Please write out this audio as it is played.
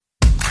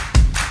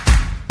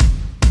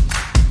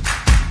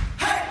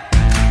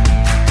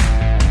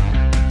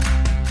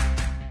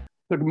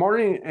So good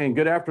morning and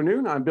good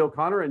afternoon. I'm Bill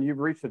Connor, and you've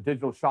reached the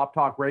Digital Shop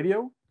Talk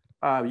Radio.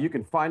 You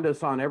can find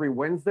us on every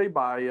Wednesday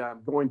by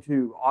going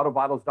to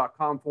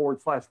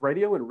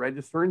autovitals.com/radio and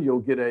registering. You'll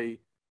get a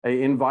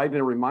invite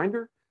and a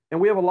reminder. And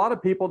we have a lot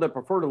of people that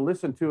prefer to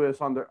listen to us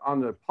on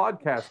the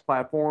podcast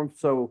platform.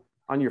 So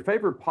on your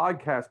favorite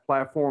podcast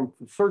platform,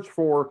 search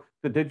for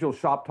the Digital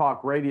Shop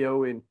Talk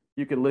Radio, and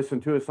you can listen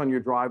to us on your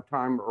drive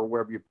time or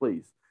wherever you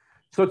please.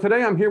 So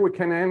today I'm here with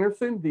Ken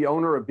Anderson, the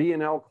owner of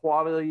B&L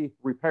Quality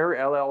Repair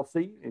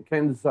LLC. And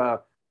Ken's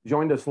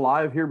joined us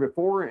live here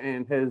before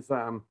and has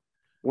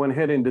went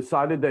ahead and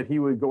decided that he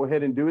would go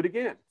ahead and do it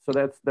again. So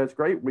that's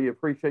great. We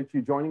appreciate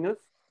you joining us.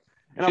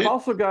 And I've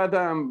also got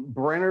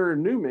Brenner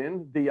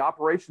Newman, the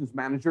operations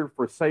manager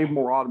for Save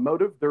More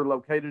Automotive. They're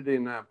located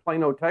in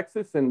Plano,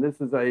 Texas, and this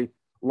is a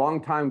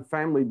longtime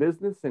family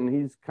business. And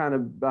he's kind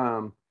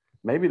of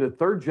maybe the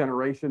third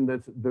generation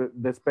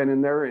that's been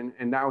in there,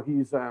 and now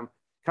he's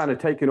kind of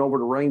taken over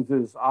the reins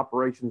as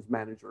operations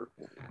manager.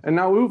 And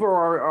now Uwe,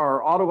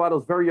 our Auto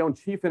Vitals' very own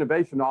chief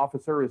innovation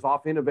officer, is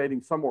off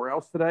innovating somewhere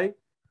else today.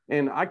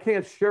 And I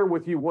can't share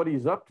with you what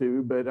he's up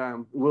to, but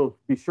we'll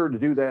be sure to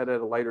do that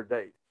at a later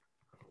date.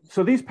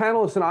 So these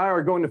panelists and I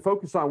are going to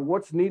focus on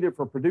what's needed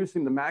for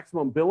producing the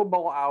maximum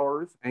billable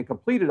hours and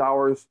completed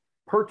hours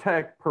per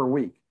tech per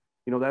week.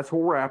 You know, that's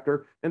what we're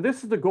after. And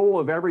this is the goal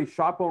of every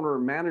shop owner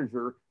and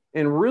manager.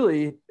 And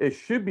really, it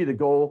should be the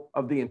goal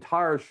of the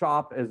entire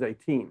shop as a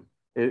team.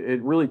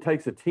 It really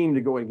takes a team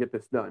to go and get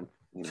this done.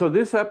 So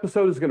this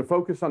episode is going to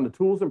focus on the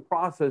tools and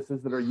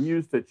processes that are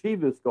used to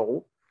achieve this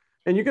goal.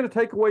 And you're going to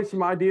take away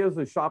some ideas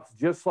of shops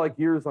just like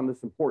yours on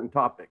this important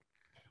topic.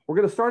 We're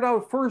going to start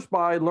out first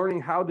by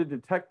learning how to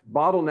detect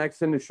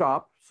bottlenecks in the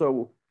shop.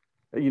 So,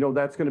 you know,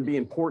 that's going to be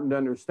important to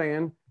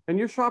understand. And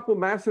your shop will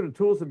master the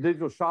tools of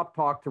Digital Shop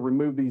Talk to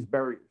remove these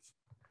barriers.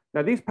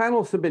 Now, these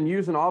panelists have been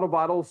using Auto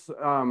Vitals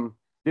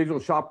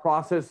digital shop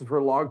processes for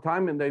a long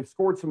time, and they've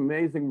scored some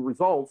amazing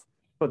results.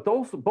 But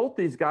both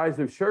these guys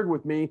have shared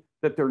with me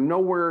that they're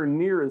nowhere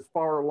near as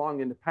far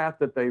along in the path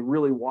that they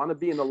really want to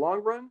be in the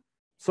long run.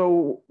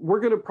 So we're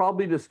going to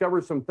probably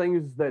discover some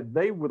things that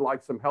they would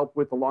like some help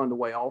with along the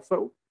way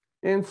also.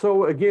 And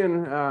so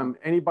again,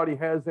 anybody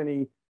has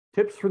any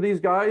tips for these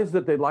guys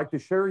that they'd like to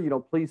share, you know,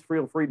 please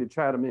feel free to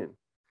chat them in.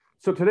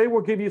 So today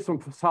we'll give you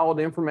some solid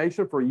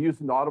information for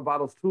using the Auto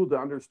Vitals tool to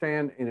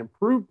understand and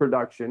improve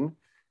production.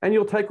 And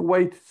you'll take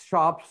away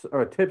shops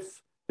or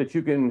tips that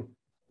you can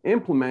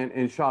implement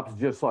in shops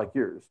just like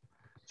yours.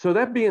 So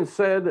that being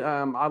said,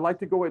 I'd like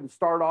to go ahead and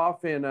start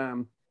off.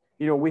 And,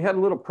 you know, we had a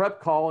little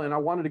prep call, and I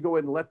wanted to go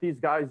ahead and let these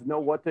guys know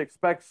what to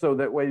expect so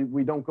that way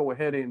we don't go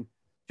ahead and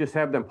just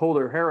have them pull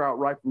their hair out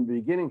right from the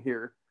beginning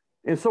here.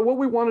 And so what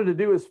we wanted to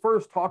do is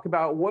first talk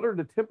about what are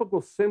the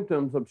typical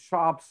symptoms of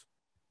shops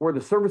where the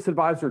service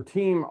advisor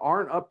team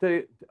aren't up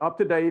to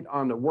date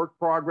on the work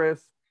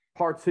progress,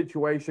 part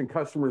situation,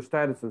 customer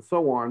status, and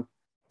so on.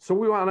 So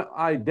we want to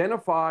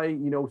identify,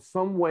 you know,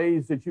 some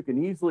ways that you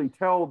can easily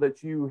tell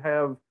that you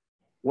have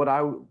what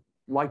I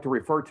like to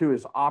refer to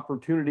as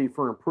opportunity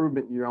for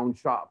improvement in your own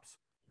shops.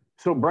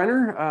 So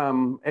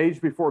Brenner, age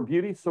before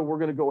beauty. So we're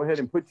going to go ahead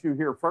and put you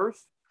here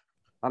first.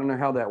 I don't know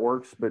how that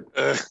works, but.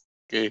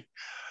 Okay.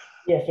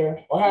 Yes,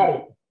 sir. Well,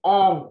 howdy.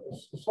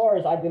 As far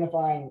as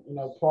identifying, you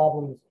know,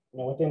 problems, you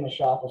know, within the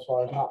shop, as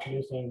far as not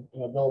producing, you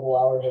know, billable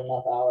hours or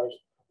enough hours,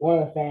 one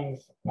of the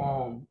things, you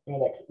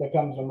know, that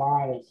comes to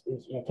mind is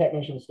you know,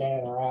 technicians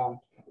standing around,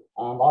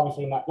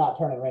 obviously not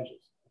turning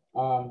wrenches.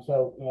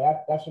 So, you know,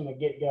 that's from the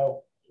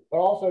get-go, but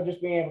also just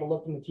being able to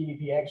look from the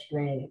TDPX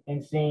screen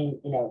and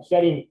seeing, you know,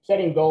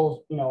 setting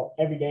goals, you know,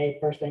 every day,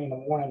 first thing in the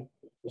morning,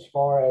 as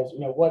far as, you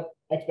know, what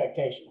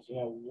expectations, you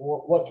know,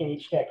 what can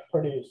each tech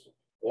produce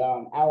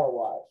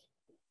hour-wise.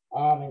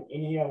 And,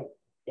 you know,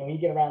 when you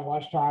get around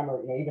lunchtime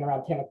or, you know, even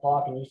around 10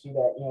 o'clock and you see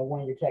that, you know, one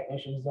of your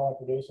technicians is only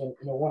producing,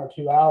 you know, 1 or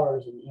 2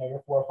 hours and, you know,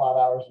 you're 4 or 5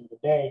 hours into the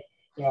day,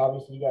 you know,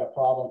 obviously you got a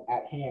problem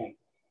at hand.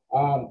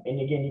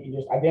 And again, you can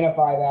just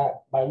identify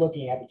that by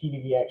looking at the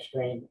TDPX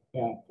screen,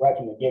 you know, right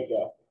from the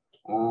get-go.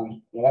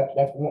 You know,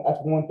 that's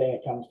one thing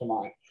that comes to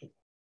mind.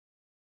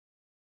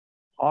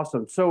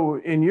 Awesome. So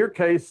in your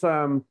case,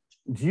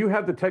 do you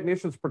have the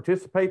technicians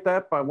participate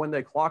that by when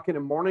they clock in the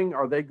morning?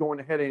 Are they going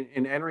ahead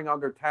and entering on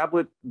their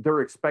tablet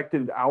their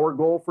expected hour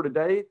goal for the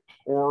day?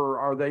 Or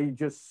are they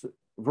just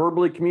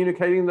verbally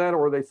communicating that?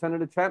 Or are they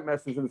sending a chat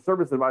message to the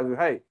service advisor,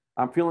 hey,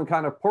 I'm feeling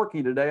kind of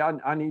porky today.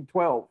 I need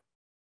 12.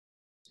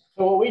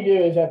 So what we do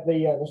is that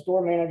the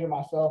store manager,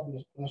 myself,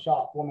 and the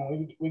shop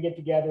foreman, we get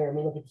together and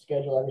we look at the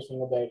schedule every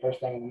single day,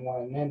 first thing in the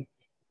morning. And then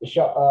the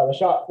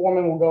shop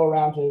foreman will go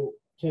around to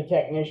the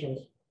technicians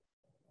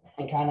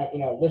and kind of, you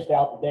know, list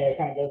out the day, or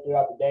kind of go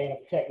throughout the day. And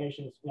if the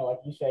technician's, you know, like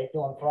you say,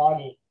 feeling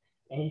froggy,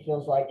 and he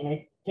feels like, you know,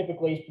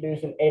 typically he's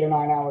producing 8 or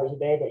 9 hours a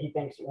day, but he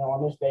thinks, you know,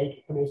 on this day he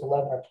can produce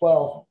 11 or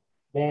 12,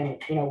 then,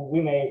 you know, we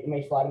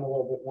may slide him a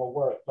little bit more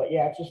work. But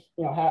yeah, it's just,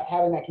 you know,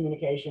 having that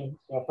communication,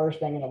 you know, first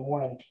thing in the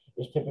morning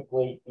is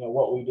typically, you know,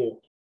 what we do.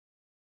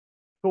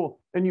 Cool.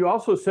 And you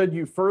also said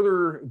you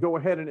further go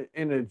ahead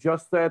and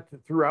adjust that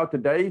throughout the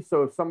day.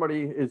 So if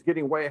somebody is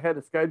getting way ahead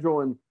of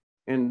schedule and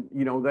and,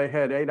 you know, they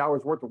had 8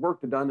 hours worth of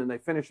work to done and they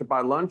finished it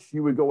by lunch,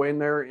 you would go in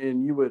there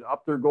and you would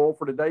up their goal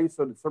for the day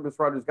so the service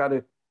writers got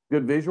a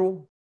good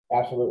visual?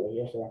 Absolutely.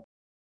 Yes, sir.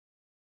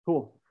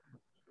 Cool.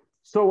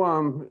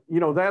 So, you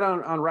know, that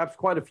unwraps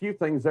quite a few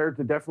things there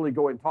to definitely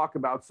go ahead and talk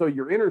about. So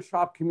your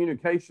inter-shop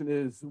communication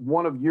is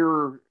one of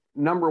your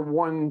number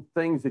one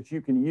things that you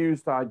can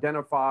use to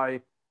identify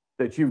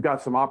that you've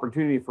got some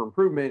opportunity for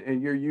improvement,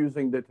 and you're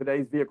using the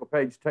Today's Vehicle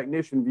Page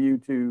technician view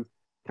to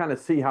kind of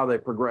see how they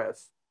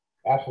progress.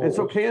 Absolutely. And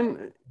so,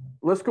 Ken,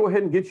 let's go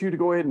ahead and get you to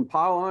go ahead and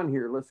pile on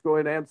here. Let's go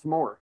ahead and add some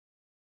more.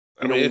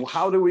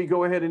 How do we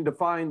go ahead and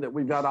define that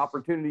we've got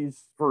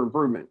opportunities for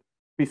improvement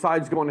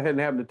besides going ahead and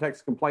having the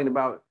techs complain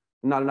about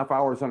not enough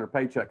hours on their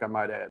paycheck, I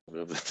might add?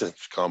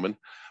 That's common.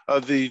 One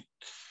of the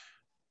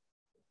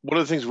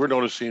things we're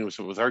noticing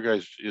with our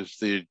guys is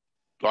a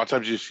lot of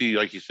times you see,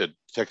 like you said,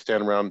 techs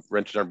standing around,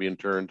 wrenches aren't being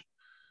turned.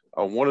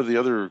 One of the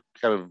other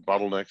kind of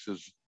bottlenecks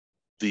is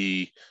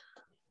the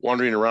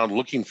wandering around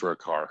looking for a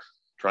car,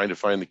 trying to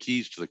find the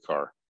keys to the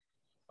car.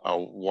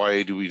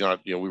 Why do we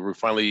not, you know, we were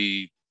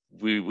finally,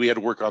 we had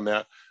to work on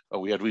that.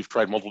 We've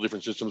tried multiple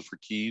different systems for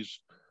keys.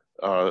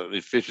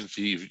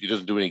 Efficiency, it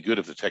doesn't do any good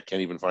if the tech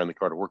can't even find the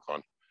car to work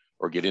on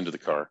or get into the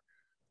car.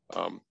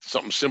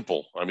 Something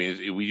simple. I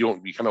mean, we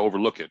kind of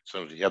overlook it.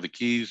 So you have the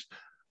keys,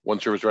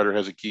 one service writer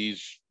has the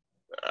keys.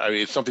 I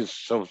mean, it's something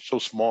so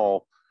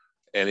small,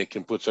 and it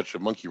can put such a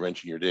monkey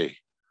wrench in your day.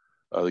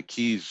 The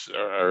keys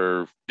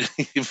are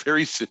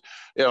very, you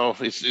know,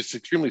 it's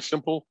extremely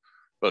simple,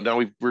 but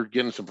now we're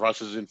getting some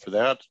processes in for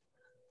that.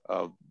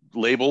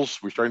 Labels,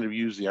 we're starting to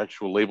use the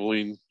actual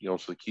labeling, you know,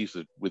 so the keys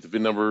with the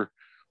VIN number,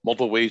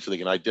 multiple ways so they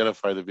can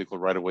identify the vehicle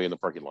right away in the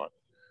parking lot.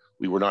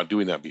 We were not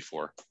doing that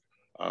before.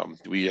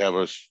 We have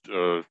a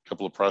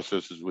couple of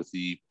processes with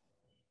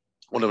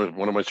one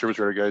of my service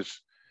writer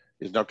guys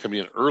is now coming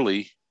in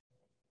early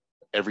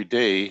every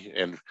day,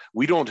 and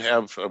we have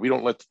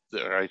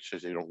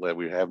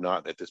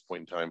not at this point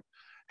in time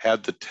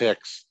had the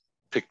techs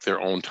pick their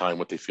own time,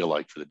 what they feel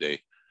like for the day.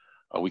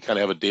 We kind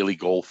of have a daily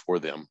goal for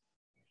them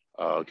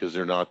because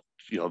they're not,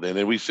 you know,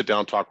 then we sit down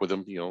and talk with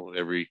them, you know,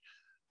 every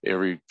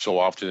so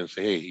often and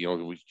say, hey, you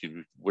know,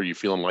 what are you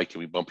feeling like? Can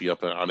we bump you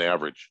up on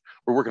average?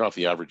 We're working off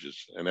the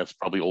averages, and that's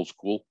probably old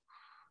school.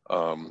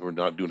 We're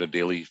not doing a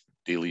daily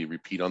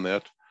repeat on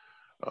that.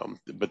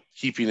 But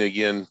keeping,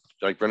 again,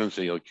 like Brendan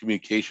said, you know,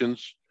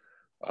 communications,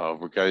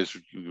 where guys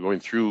going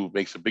through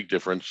makes a big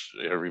difference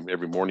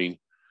every morning.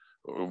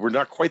 We're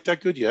not quite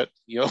that good yet.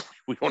 You know,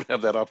 we don't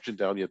have that option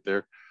down yet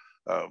there.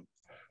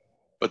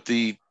 But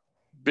the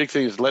big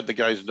thing is let the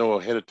guys know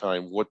ahead of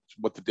time what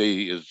the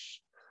day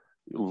is,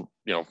 you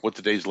know, what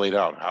the day's laid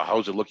out.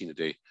 How's it looking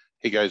today?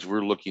 Hey guys,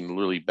 we're looking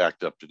really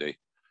backed up today.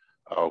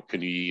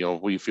 Can you know,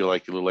 what do you feel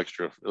like a little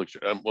extra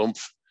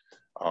oomph?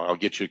 I'll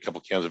get you a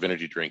couple cans of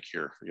energy drink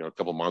here, you know, a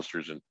couple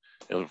Monsters, and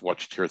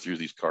watch you tear through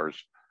these cars.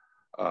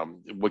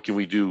 What can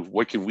we do?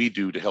 What can we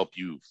do to help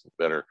you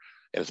better?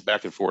 And it's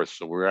back and forth.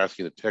 So we're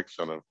asking the techs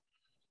on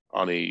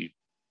a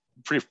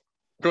pretty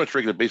much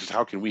regular basis,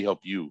 how can we help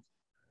you?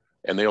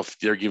 And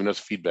they're giving us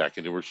feedback,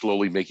 and we're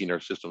slowly making our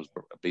systems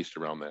based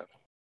around that.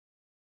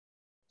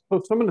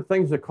 So some of the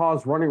things that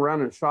cause running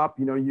around in the shop,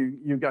 you know,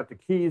 you've got the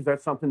keys.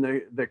 That's something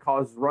that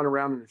causes run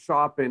around in the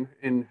shop.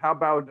 And how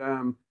about,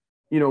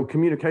 you know,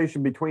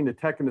 communication between the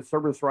tech and the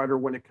service writer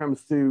when it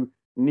comes to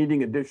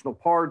needing additional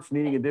parts,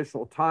 needing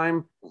additional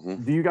time?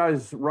 Mm-hmm. Do you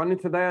guys run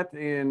into that?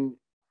 And,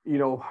 you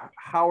know,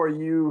 how are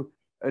you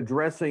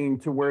addressing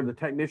to where the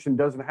technician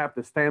doesn't have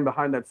to stand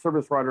behind that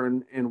service writer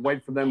and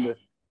wait for them to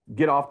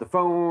get off the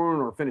phone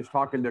or finish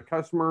talking to a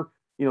customer?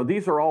 You know,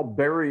 these are all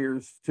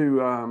barriers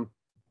to,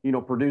 you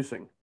know,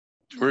 producing.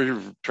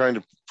 We're trying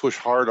to push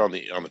hard on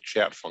the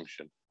chat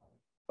function.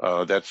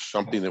 That's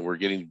something that we're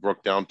getting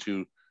broke down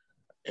to,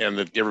 and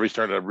that everybody's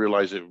starting to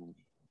realize that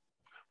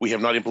we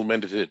have not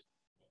implemented it.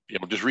 You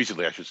know, just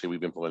recently, I should say,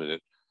 we've implemented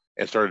it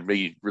and started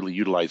maybe really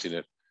utilizing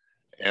it.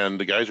 And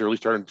the guys are really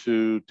starting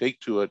to take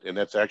to it, and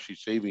that's actually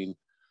saving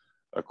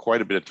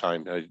quite a bit of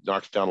time. It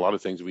knocks down a lot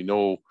of things. We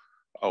know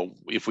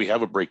if we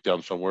have a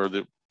breakdown somewhere,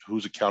 that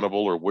who's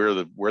accountable or where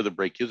the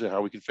break is and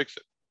how we can fix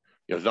it.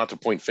 You know, it's not to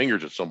point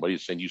fingers at somebody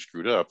saying you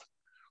screwed up,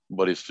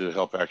 but it's to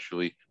help.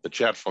 Actually, the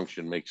chat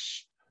function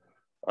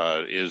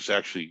is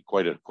actually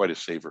quite a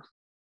saver.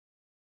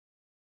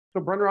 So,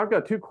 Brendan, I've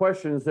got two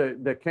questions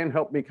that can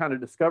help me kind of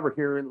discover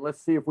here, and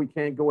let's see if we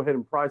can't go ahead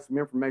and pry some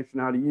information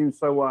out of you.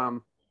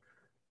 So,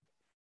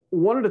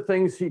 one of the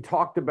things he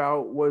talked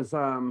about was,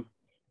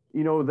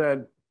 you know,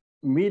 that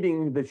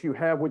meeting that you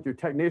have with your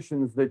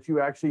technicians, that you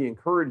actually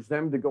encourage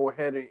them to go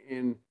ahead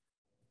and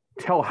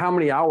tell how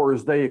many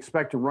hours they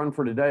expect to run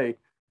for the day.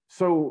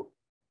 So,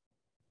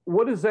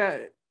 what is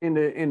that in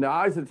the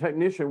eyes of the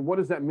technician? What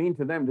does that mean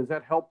to them? Does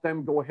that help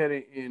them go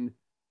ahead and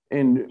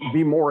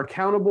be more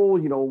accountable?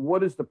 You know,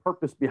 what is the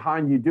purpose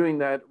behind you doing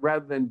that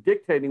rather than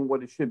dictating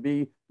what it should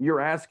be?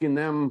 You're asking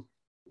them,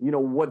 you know,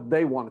 what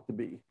they want it to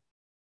be.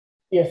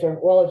 Yes, sir.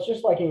 Well, it's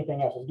just like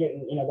anything else. It's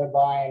getting, you know, their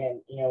buy-in,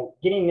 and, you know,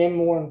 getting them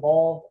more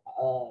involved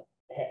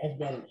has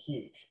been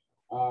huge.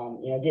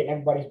 Getting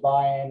everybody's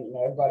buy-in,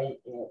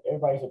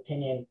 everybody's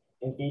opinion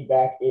and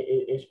feedback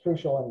is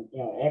crucial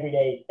and,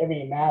 everyday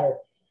matter.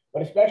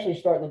 But especially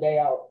starting the day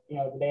out,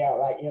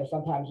 right.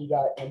 Sometimes you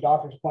got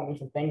doctor's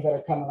appointments and things that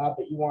are coming up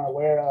that you weren't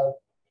aware of.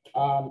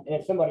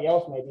 And somebody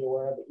else may be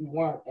aware of it, you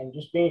weren't, and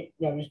just being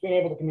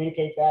able to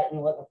communicate that,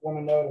 let the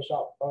foreman know, the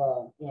shop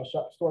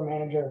store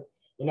manager,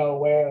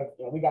 aware of,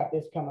 we got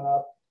this coming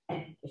up.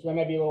 So there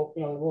may be a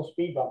little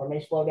speed bump, or may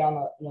slow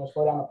down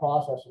the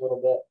process a little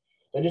bit.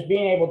 So just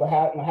being able to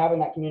have, having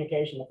that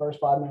communication the first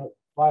 5 minutes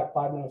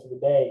of the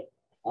day,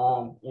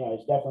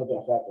 it's definitely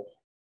been effective.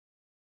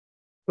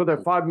 So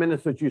that 5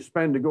 minutes that you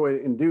spend to go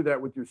and do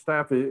that with your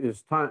staff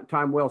is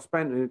time well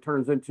spent, and it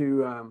turns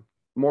into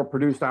more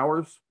produced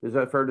hours. Is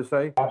that fair to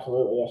say?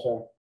 Absolutely, yes,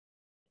 sir.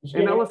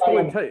 And now let's go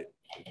and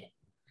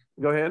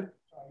go ahead.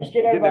 Just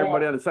getting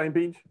everybody on the same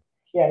page.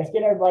 Yeah, just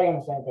getting everybody on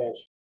the same page.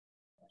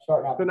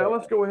 Starting out. So now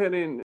let's go ahead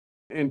and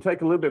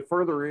take a little bit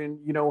further in.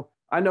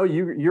 I know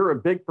you're a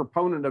big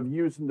proponent of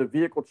using the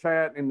vehicle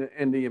chat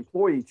and the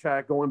employee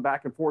chat, going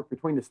back and forth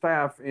between the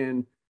staff.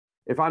 And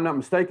if I'm not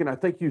mistaken, I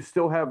think you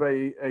still have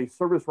a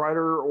service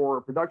writer or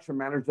a production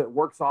manager that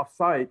works off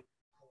site.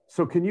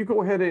 So can you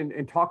go ahead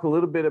and talk a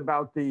little bit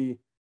about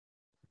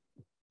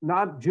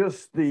not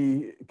just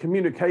the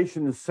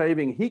communications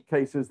saving heat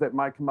cases that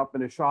might come up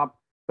in a shop,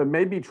 but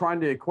maybe trying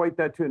to equate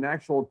that to an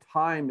actual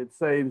time it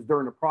saves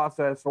during the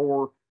process,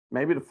 or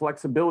maybe the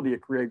flexibility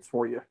it creates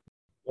for you?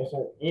 Yes,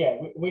 sir. Yeah,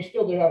 we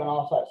still do have an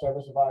offsite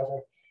service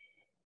advisor.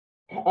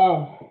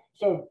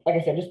 So like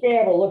I said, just being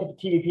able to look at the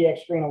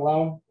TVPX screen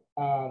alone,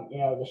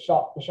 the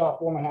shop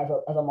foreman has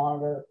a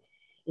monitor,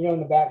 in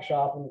the back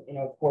shop, and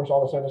of course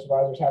all the service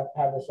advisors have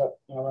this up,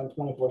 run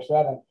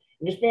 24/7.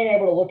 And just being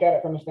able to look at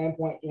it from a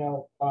standpoint, is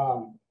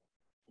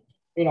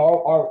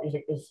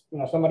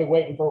somebody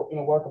waiting for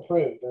work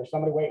approved, or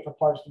somebody waiting for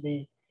parts to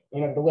be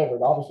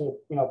delivered. Obviously,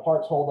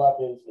 parts hold up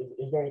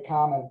is very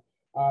common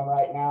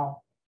right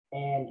now.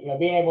 And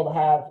being able to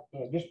have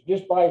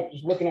just by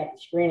looking at the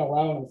screen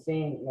alone and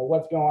seeing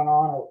what's going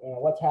on, or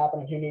what's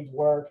happening, who needs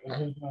work and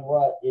who's doing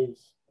what,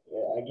 is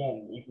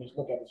again, you can just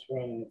look at the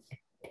screen and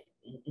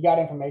you got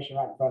information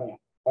right in front of you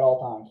at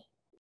all times.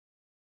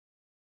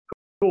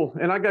 Cool.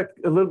 And I got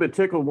a little bit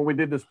tickled when we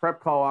did this prep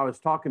call. I was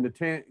talking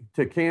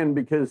to Ken,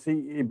 because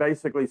he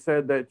basically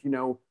said that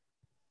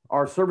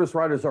our service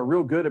writers are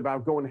real good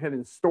about going ahead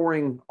and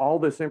storing all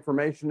this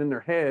information in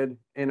their head.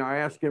 And I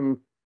asked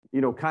him,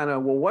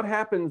 well, what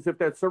happens if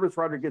that service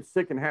writer gets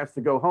sick and has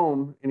to go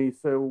home? And he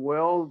said,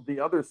 well, the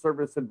other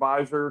service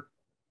advisor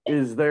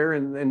is there,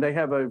 and they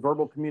have a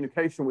verbal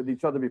communication with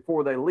each other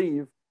before they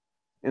leave.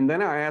 And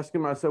then I asked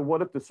him, I said,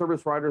 what if the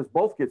service writers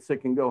both get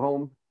sick and go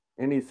home?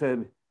 And he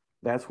said,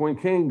 that's when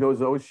Ken goes,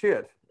 oh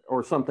shit,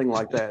 or something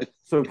like that.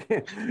 So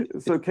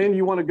Ken,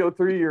 you want to go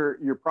through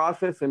your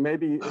process and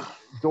maybe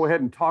go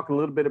ahead and talk a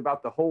little bit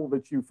about the hole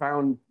that you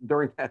found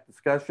during that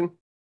discussion?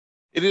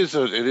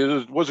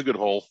 It was a good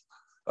hole.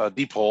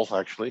 Deep hole,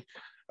 actually.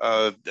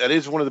 That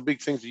is one of the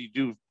big things that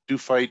you do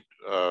fight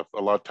a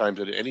lot of times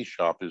at any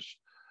shop, is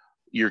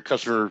your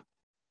customer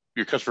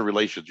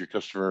relations, your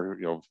customer,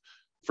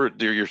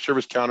 your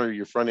service counter,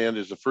 your front end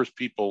is the first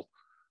people,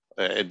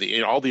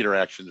 and all the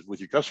interactions with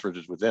your customers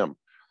is with them.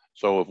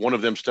 So if one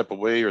of them step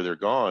away or they're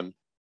gone,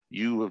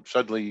 you have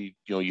suddenly,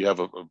 you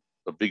have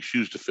a big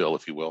shoes to fill,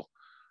 if you will.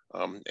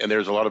 And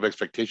there's a lot of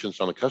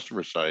expectations on the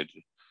customer side.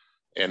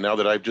 And now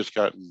that I've just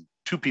gotten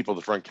 2 people at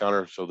the front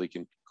counter so they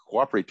can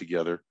cooperate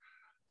together.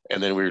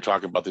 And then we were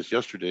talking about this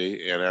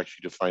yesterday, and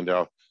actually to find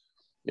out,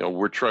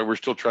 we're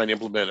still trying to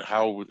implement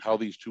how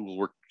these two will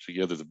work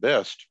together the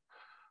best.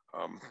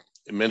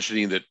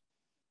 Mentioning that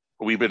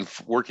we've been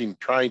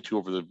trying to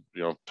over the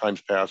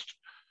times past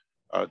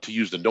to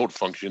use the note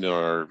function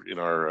in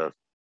our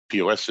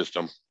POS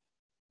system,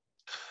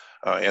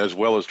 and as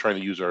well as trying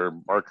to use our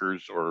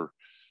markers or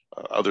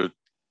other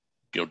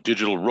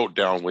digital wrote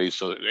down ways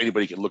so that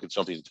anybody can look at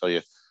something and tell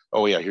you,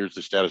 oh yeah, here's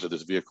the status of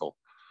this vehicle.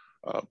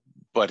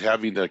 But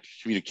having the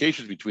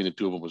communications between the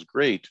two of them was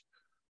great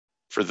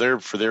for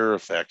their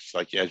effects,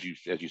 like as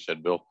you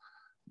said, Bill.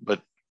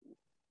 But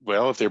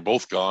well, if they're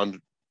both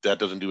gone, that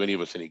doesn't do any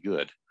of us any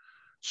good.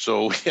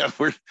 So yeah,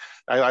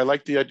 I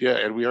like the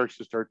idea, and we are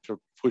to start to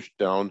push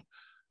down.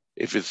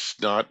 If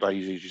it's not, like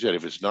you said,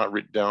 if it's not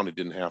written down, it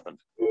didn't happen.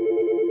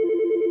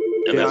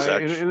 And yeah, that's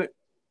actually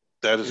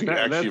that's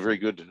very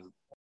good.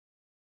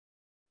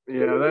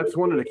 Yeah, that's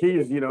one of the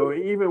keys.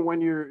 Even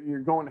when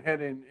you're going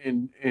ahead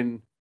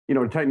and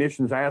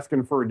technicians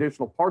asking for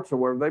additional parts or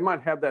whatever, they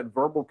might have that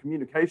verbal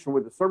communication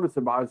with the service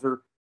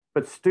advisor,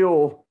 but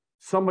still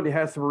somebody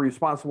has to be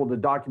responsible to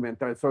document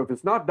that. So if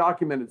it's not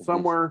documented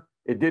somewhere,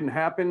 it didn't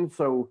happen.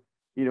 So,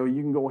 you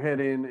can go ahead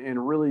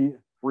and really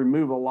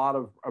remove a lot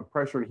of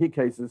pressure in heat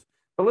cases.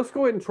 But let's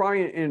go ahead and try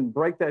and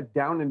break that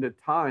down into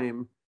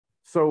time.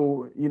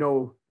 So,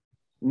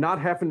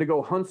 not having to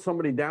go hunt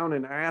somebody down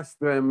and ask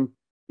them,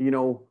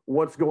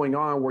 what's going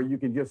on, where you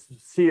can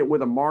just see it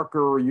with a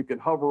marker, or you can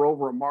hover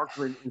over a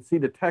marker and see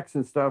the text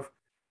and stuff.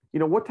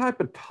 what type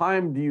of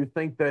time do you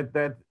think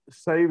that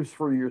saves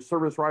for your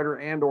service writer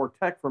and or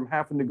tech from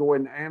having to go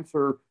ahead and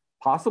answer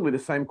possibly the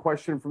same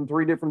question from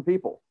 3 different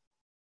people?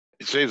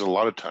 It saves a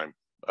lot of time.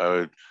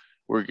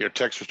 Where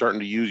techs are starting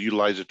to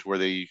utilize it to where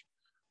they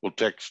will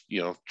text,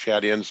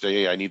 chat in, say,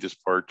 hey, I need this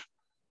part.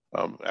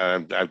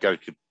 And I've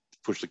got to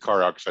push the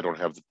car out because I don't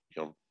have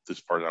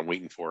this part I'm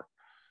waiting for.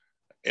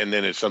 And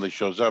then it suddenly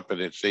shows up, and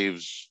it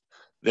saves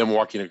them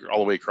walking all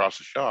the way across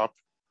the shop,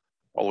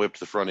 all the way up to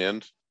the front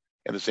end.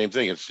 And the same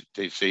thing,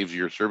 it saves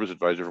your service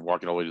advisor from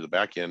walking all the way to the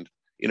back end,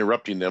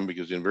 interrupting them,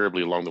 because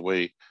invariably along the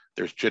way,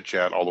 there's chit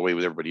chat all the way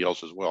with everybody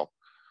else as well.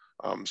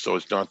 So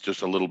it's not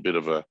just a little bit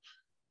of a,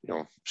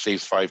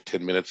 saves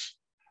 5-10 minutes.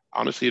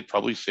 Honestly, it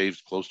probably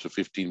saves close to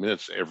 15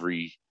 minutes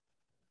every,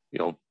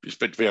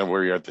 depending on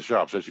where you're at the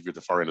shop, especially if you're at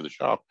the far end of the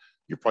shop,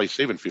 you're probably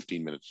saving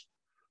 15 minutes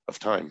of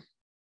time.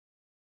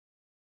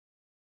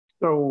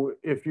 So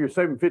if you're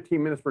saving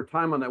 15 minutes per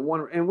time on that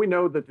one, and we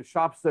know that the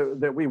shops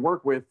that we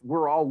work with,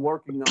 we're all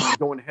working on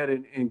going ahead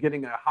and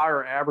getting a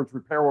higher average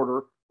repair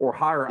order or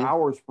higher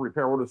hours per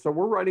repair order. So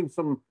we're writing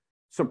some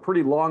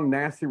pretty long,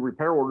 nasty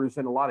repair orders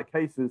in a lot of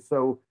cases.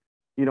 So,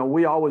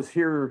 we always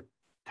hear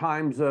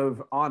times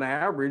of, on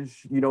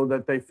average,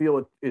 that they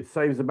feel it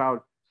saves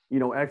about,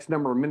 X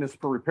number of minutes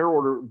per repair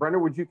order. Brenda,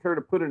 would you care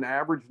to put an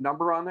average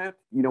number on that,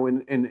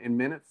 in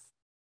minutes?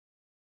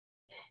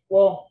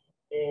 Well,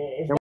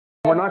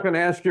 we're not going to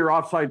ask your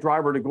offsite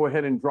driver to go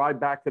ahead and drive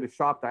back to the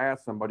shop to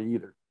ask somebody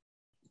either.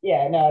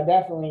 Yeah, no,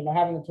 definitely.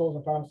 Having the tools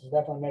in front of us has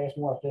definitely made us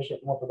more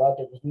efficient, more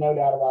productive. There's no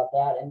doubt about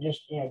that. And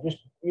just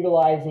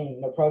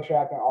utilizing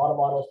ProTrack and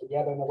AutoVitals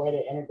together and the way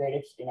they integrate,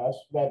 it's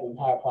sped the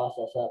entire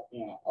process up,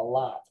 a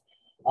lot.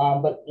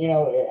 But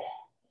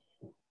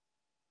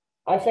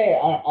I'd say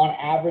on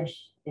average,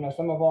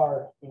 some of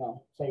our,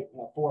 say,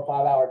 4 or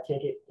 5 hour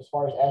ticket, as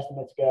far as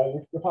estimates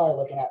go, you're probably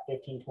looking at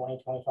 15,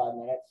 20, 25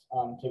 minutes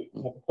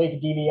to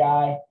complete the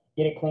DVI,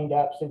 get it cleaned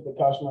up, send to the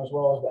customer, as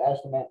well as the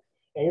estimate.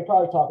 Yeah, you're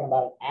probably talking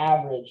about an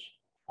average,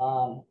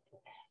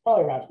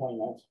 probably around 20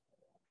 minutes,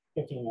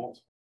 15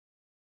 minutes.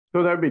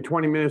 So that would be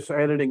 20 minutes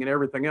editing and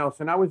everything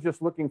else. And I was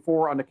just looking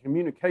for, on the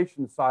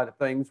communication side of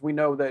things, we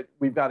know that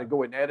we've got to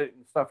go and edit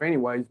and stuff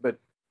anyways, but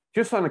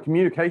just on the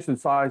communication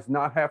side,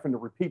 not having to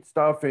repeat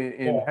stuff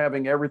and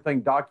having everything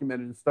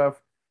documented and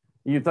stuff,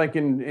 you think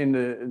in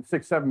the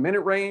 6-7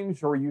 minute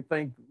range, or you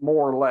think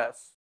more or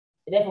less?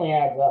 It definitely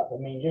adds up. I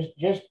mean,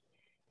 just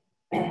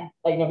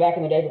like, back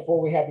in the day before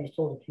we had these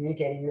tools of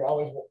communicating, you're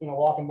always,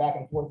 walking back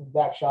and forth to the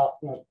back shop,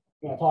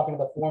 talking to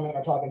the foreman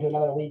or talking to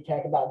another lead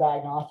tech about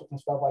diagnostics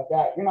and stuff like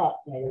that. You're not,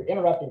 you're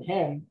interrupting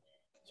him.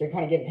 So you're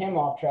kind of getting him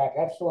off track.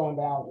 That's slowing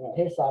down,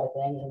 his side of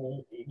things. And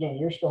then, again,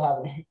 you're still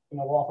having to,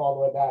 walk all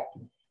the way back,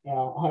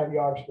 100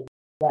 yards to the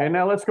back. And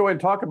now let's go ahead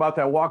and talk about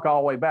that walk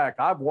all the way back.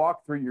 I've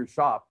walked through your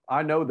shop.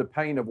 I know the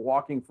pain of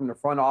walking from the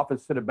front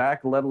office to the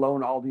back, let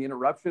alone all the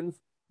interruptions.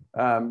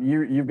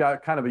 You've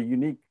got kind of a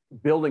unique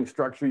building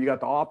structure. You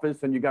got the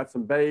office and you got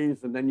some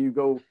bays, and then you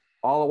go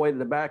all the way to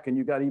the back and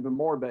you got even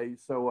more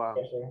bays. So,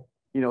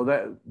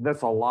 yes,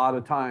 that's a lot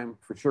of time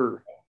for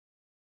sure.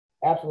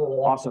 Absolutely.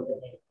 Awesome.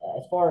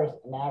 As far as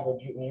an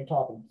average, you're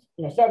talking,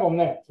 several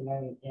minutes, and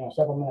then,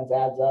 several minutes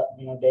adds up,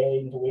 daily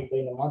into weekly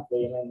into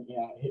monthly, and then,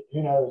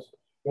 who knows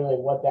really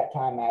what that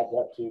time adds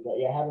up to. But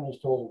yeah, having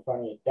these tools in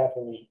front of you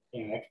definitely,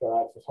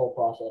 expedites this whole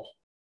process.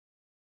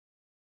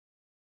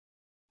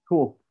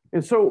 Cool.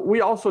 And so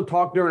we also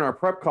talked during our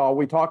prep call,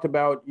 we talked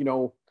about,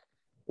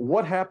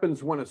 what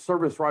happens when a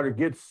service writer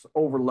gets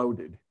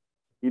overloaded,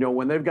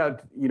 when they've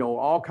got,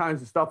 all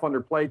kinds of stuff on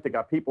their plate, they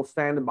got people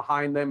standing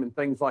behind them and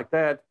things like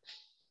that.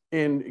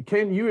 And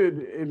Ken, you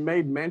had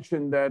made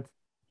mention that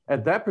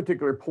at that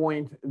particular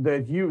point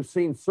that you've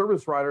seen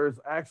service writers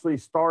actually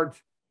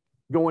start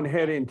going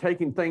ahead and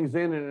taking things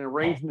in and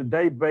arranging the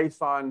day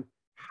based on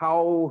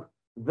how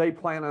they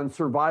plan on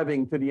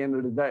surviving to the end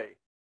of the day.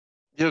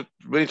 Yeah,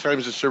 many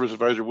times the service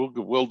advisor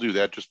will do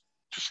that just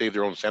to save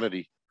their own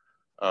sanity.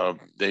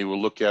 They will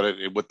look at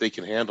it, what they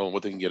can handle and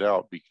what they can get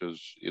out,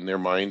 because in their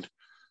mind,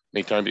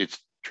 many times it's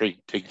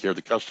taking care of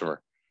the customer,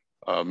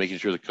 making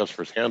sure the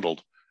customer's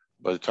handled.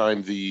 By the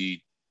time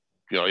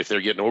if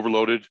they're getting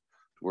overloaded,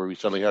 where we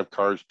suddenly have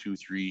cars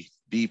 2-3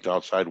 deep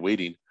outside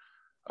waiting,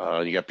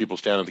 you got people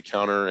standing at the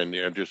counter and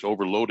they're just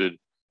overloaded,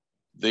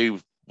 they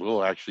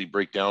will actually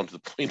break down to the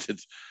point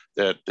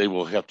that they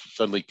will have to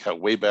suddenly cut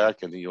way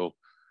back, and they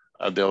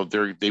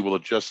will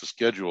adjust the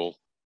schedule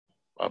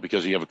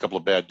because you have a couple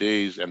of bad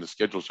days, and the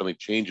schedule suddenly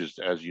changes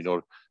as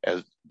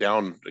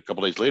down a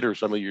couple of days later,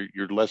 suddenly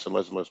you're less and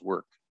less and less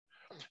work,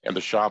 and the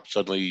shop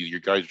suddenly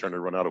your guys are trying to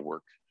run out of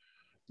work,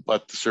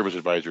 but the service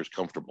advisor is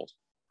comfortable,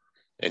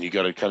 and you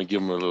got to kind of give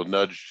them a little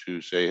nudge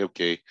to say,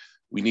 okay,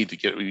 we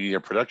need our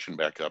production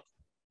back up,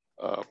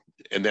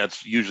 and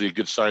that's usually a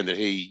good sign that,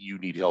 hey, you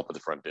need help at the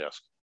front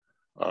desk.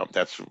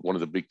 That's one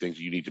of the big things.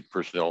 You need to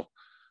personnel.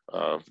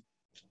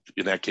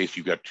 In that case,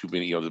 you've got too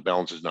many. The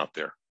balance is not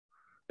there,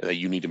 and that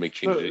you need to make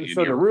changes.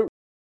 So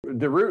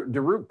the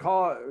root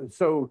cause.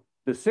 So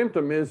the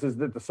symptom is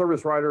that the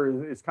service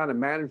writer is kind of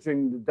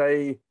managing the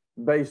day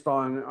based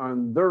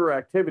on their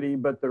activity,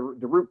 but the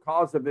root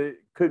cause of it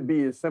could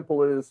be as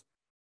simple as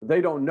they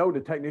don't know the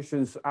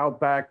technicians out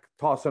back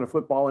tossing a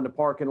football in the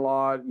parking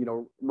lot,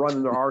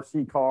 running their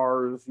RC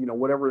cars,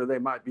 whatever they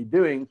might be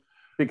doing,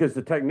 because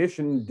the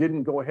technician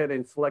didn't go ahead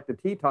and select a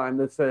tee time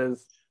that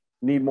says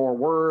need more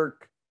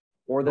work,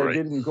 or they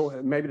didn't go,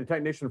 maybe the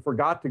technician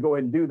forgot to go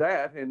ahead and do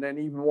that. And then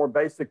even more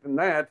basic than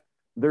that,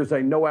 there's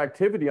a no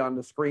activity on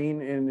the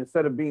screen. And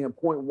instead of being a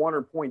 0.1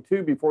 or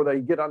 0.2 before they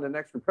get on the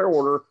next repair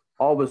order,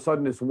 all of a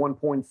sudden it's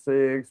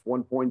 1.6,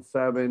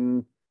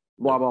 1.7,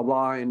 blah, blah,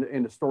 blah.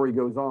 And the story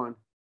goes on.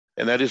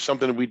 And that is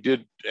something that we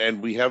did,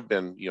 and we have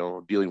been,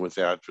 dealing with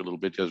that for a little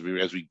bit as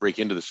we break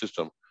into the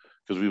system,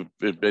 because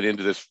we've been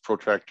into this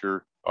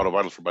Protractor Auto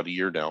Vitals for about a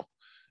year now,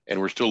 and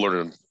we're still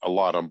learning a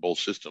lot on both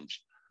systems.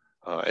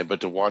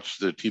 But to watch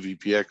the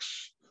TVPX,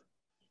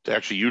 to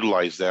actually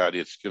utilize that,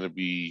 it's going to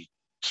be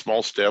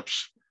small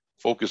steps,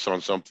 focus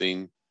on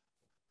something,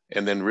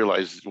 and then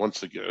realize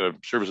once the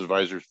service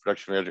advisors,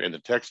 production manager, and the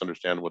techs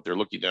understand what they're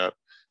looking at,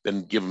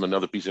 then give them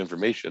another piece of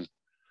information.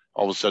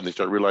 All of a sudden they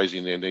start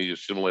realizing, and they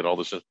assimilate all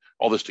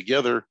this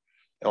together,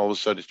 and all of a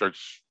sudden it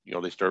starts,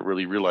 they start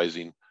really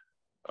realizing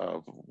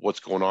what's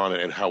going on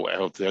and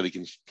how they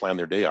can plan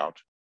their day out.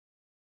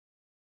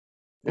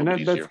 And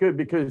that's good,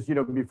 because,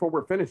 before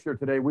we're finished here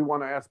today, we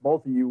want to ask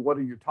both of you, what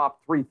are your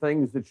top 3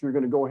 things that you're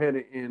going to go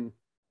ahead and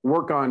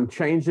work on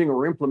changing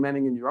or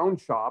implementing in your own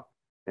shop?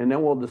 And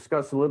then we'll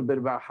discuss a little bit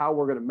about how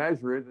we're going to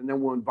measure it. And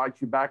then we'll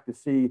invite you back to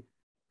see,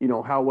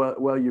 how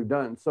well you've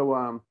done.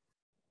 So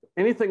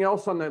anything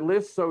else on that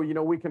list? So,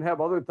 we can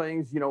have other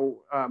things,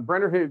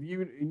 Brenner, have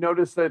you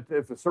noticed that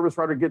if a service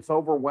writer gets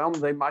overwhelmed,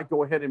 they might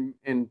go ahead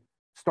and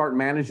start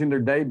managing their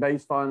day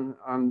based on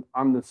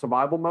the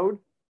survival mode?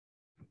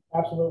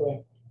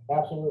 Absolutely.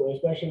 Absolutely.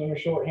 Especially when you're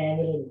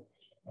shorthanded and,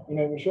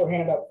 you're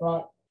shorthanded up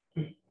front,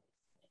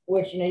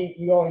 which,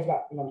 you always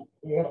got, you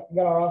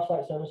got our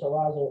offsite service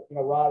advisor,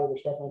 Roddy,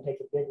 which definitely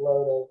takes a big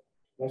load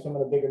of, some of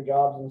the bigger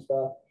jobs and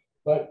stuff.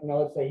 But,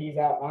 let's say he's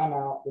out and I'm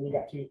out, then you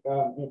got two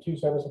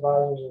service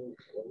advisors, and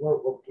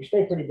we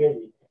stay pretty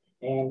busy.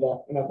 And,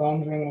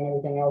 phones ringing and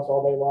everything else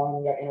all day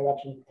long. We got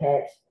interruptions to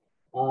text.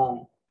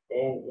 And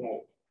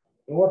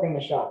working in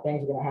the shop,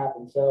 things are going to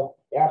happen. So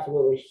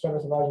absolutely,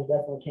 service advisors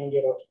definitely can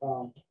get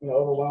overwhelmed and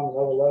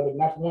overloaded.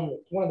 And that's one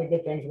of the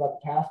good things about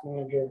the task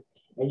manager.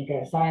 And you can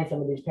assign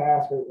some of these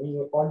tasks, or when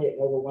you are getting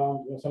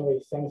overwhelmed, some of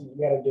these things that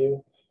you got to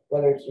do,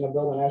 whether it's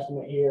building an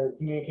estimate here,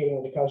 communicating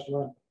with the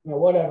customer,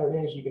 whatever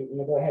it is, you can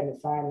go ahead and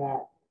assign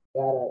that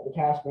the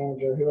task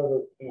manager,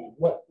 whoever,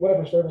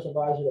 whatever service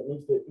advisor that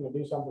needs to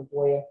do something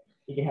for you,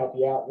 he can help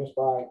you out just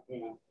by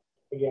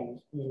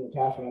again using the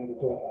task manager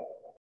tool.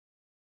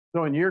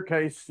 So in your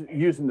case,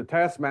 using the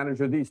task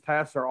manager, these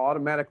tasks are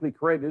automatically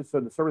created, so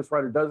the service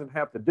writer doesn't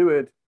have to do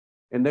it.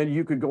 And then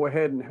you could go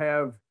ahead and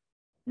have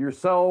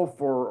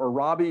yourself or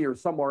Robbie or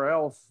somewhere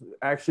else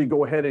actually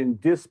go ahead and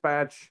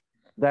dispatch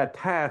that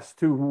task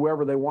to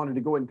whoever they wanted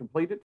to go ahead and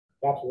complete it?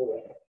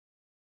 Absolutely.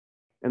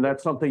 And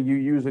that's something you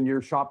use in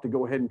your shop to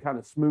go ahead and kind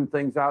of smooth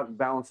things out and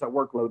balance that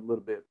workload a little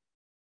bit?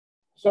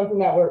 Something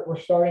that we're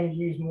starting to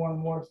use more and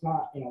more. It's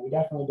not, we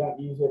definitely don't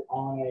use it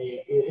on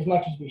as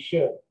much as we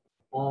should.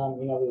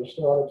 There's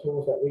still other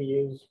tools that we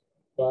use,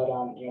 but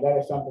that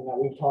is something that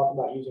we've talked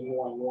about using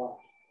more and more.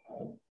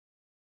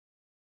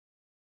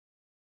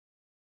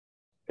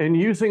 And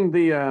using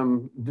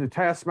the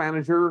task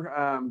manager,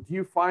 do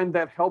you find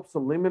that helps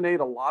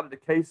eliminate a lot of the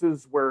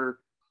cases where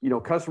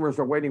customers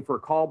are waiting for a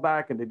call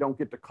back and they don't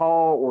get the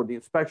call, or the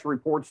inspection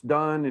report's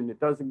done and it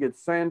doesn't get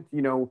sent?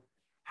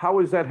 How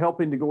is that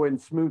helping to go ahead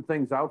and smooth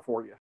things out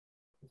for you?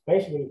 It's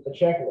basically a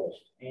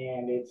checklist,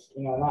 and it's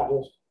not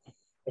just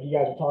like you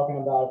guys are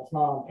talking about. It's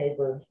not on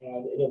paper,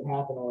 it didn't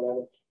happen or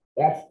whatever.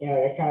 That's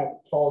it kind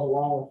of falls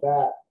along with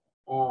that.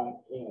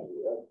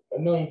 A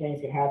million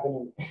things can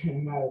happen in a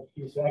matter of a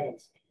few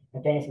seconds,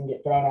 and things can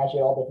get thrown at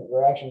you all different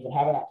directions. And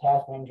having that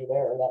task manager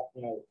there, or that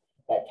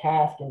that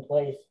task in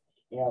place,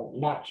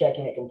 not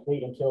checking it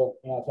complete until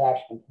it's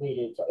actually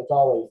completed. So it's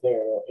always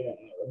there. It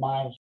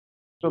reminds you.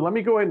 So let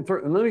me go ahead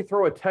and let me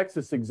throw a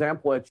Texas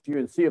example at you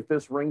and see if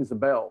this rings a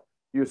bell.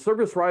 Your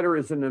service writer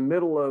is in the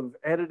middle of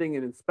editing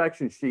an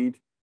inspection sheet,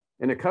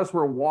 and a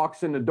customer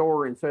walks in the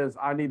door and says,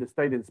 "I need a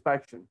state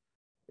inspection."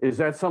 Is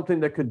that something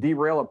that could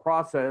derail a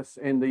process,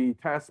 and the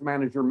task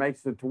manager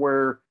makes it to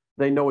where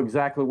they know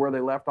exactly where they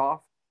left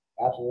off?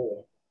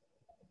 Absolutely.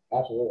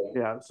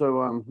 Absolutely. Yeah.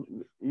 So,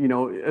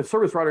 a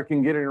service writer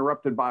can get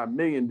interrupted by a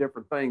million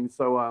different things.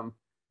 So,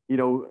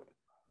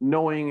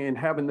 knowing and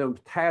having those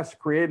tasks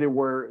created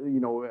where,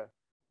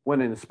 when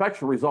an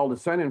inspection result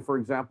is sent in, for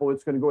example,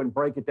 it's going to go ahead and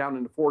break it down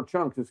into 4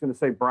 chunks. It's going to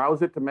say,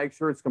 browse it to make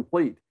sure it's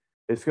complete.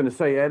 It's going to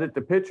say, edit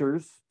the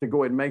pictures to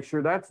go ahead and make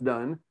sure that's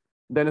done.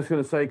 Then it's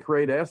going to say,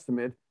 create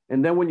estimate.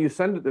 And then when you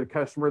send it to the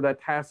customer,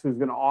 that task is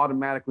going to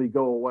automatically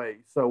go away.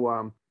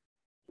 So,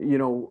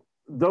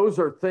 those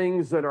are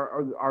things that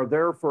are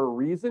there for a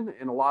reason.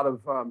 And a lot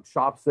of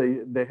shops,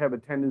 they have a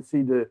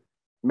tendency to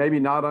maybe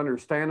not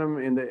understand them,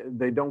 and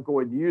they don't go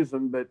ahead and use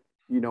them. But,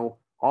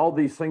 all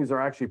these things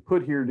are actually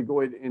put here to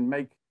go ahead and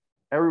make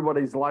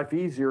everybody's life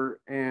easier.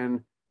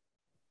 And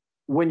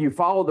when you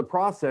follow the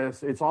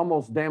process, it's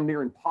almost damn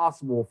near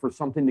impossible for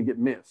something to get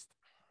missed.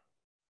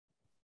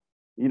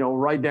 You know,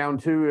 right down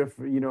to if,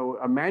 you know,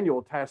 a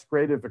manual task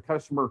created, if a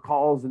customer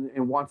calls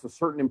and wants a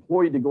certain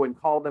employee to go and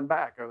call them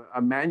back,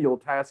 a manual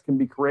task can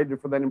be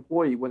created for that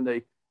employee. When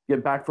they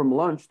get back from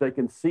lunch, they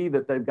can see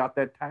that they've got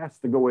that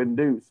task to go ahead and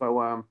do.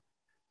 So,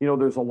 you know,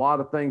 there's a lot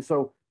of things.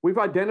 So we've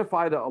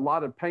identified a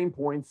lot of pain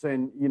points,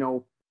 and, you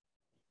know,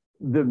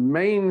 the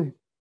main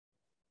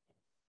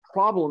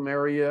problem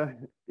area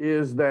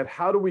is that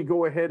how do we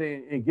go ahead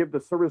and give the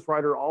service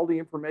writer all the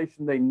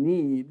information they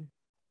need,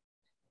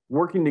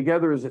 working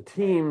together as a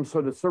team,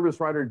 so the service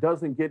writer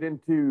doesn't get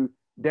into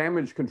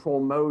damage control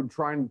mode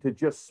trying to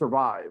just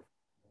survive,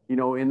 you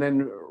know, and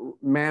then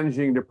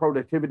managing the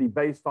productivity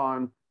based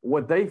on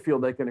what they feel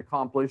they can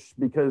accomplish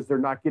because they're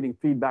not getting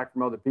feedback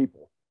from other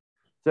people.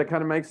 Does that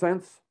kind of make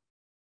sense?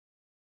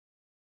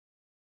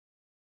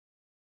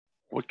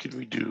 What could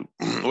we do?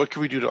 What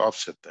can we do to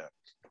offset that?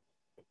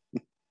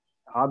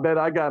 I bet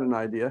I got an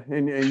idea,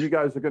 and you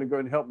guys are going to go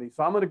ahead and help me.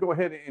 So I'm going to go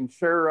ahead and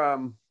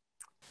share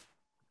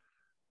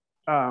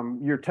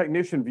your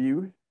technician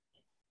view,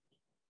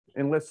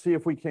 and let's see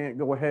if we can't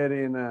go ahead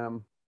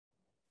and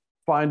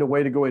find a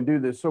way to go and do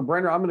this. So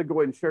Brenner, I'm going to go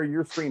ahead and share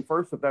your screen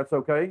first, if that's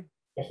okay.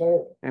 Yes,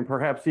 sir. And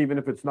perhaps even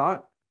if it's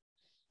not.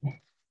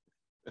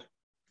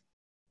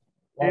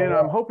 And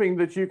I'm hoping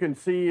that you can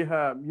see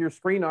your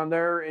screen on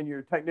there in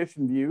your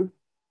technician view.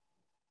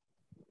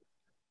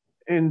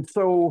 And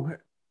so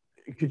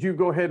could you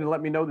go ahead and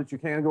let me know that you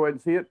can go ahead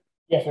and see it?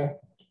 Yes, sir.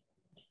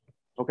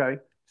 Okay.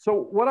 So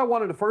what I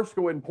wanted to first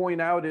go ahead and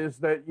point out is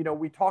that, you know,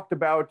 we talked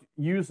about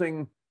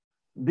using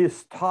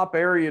this top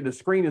area of the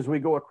screen as we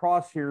go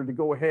across here to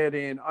go ahead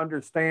and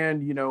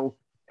understand, you know,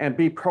 and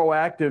be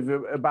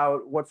proactive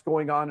about what's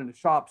going on in the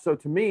shop. So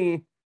to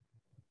me,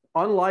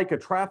 unlike a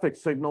traffic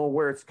signal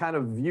where it's kind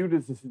of viewed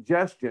as a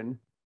suggestion,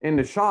 in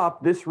the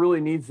shop, this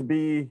really needs to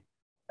be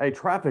a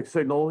traffic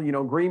signal. You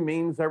know, green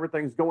means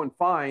everything's going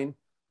fine.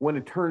 When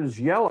it turns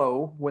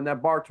yellow, when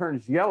that bar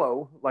turns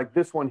yellow, like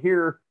this one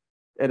here,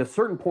 at a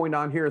certain point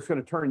on here, it's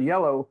going to turn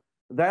yellow.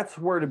 That's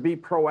where to be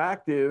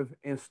proactive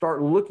and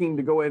start looking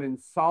to go ahead and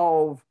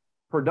solve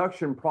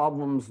production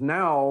problems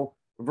now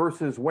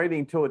versus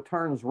waiting till it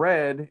turns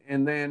red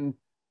and then,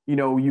 you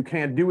know, you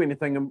can't do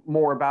anything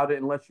more about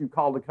it unless you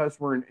call the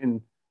customer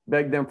and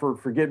beg them for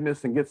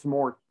forgiveness and get some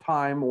more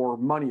time or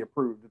money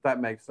approved, if that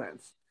makes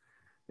sense.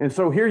 And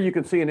so here you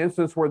can see an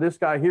instance where this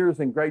guy here is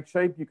in great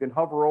shape. You can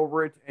hover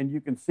over it and you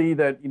can see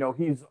that, you know,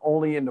 he's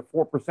only in the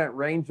 4%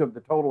 range of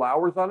the total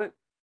hours on it.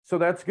 So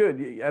that's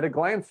good. At a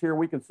glance here,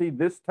 we can see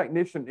this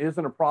technician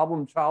isn't a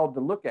problem child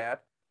to look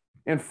at.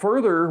 And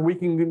further, we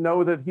can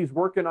know that he's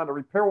working on the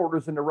repair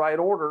orders in the right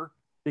order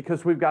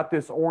because we've got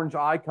this orange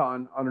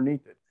icon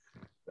underneath it.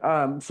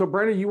 So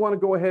Brenda, you want to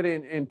go ahead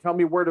and tell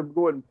me where to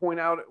go ahead and point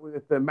out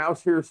with the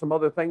mouse here some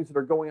other things that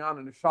are going on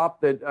in the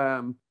shop that,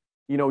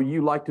 you know,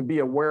 you like to be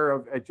aware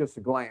of at just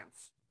a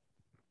glance?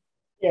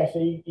 Yeah, so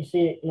you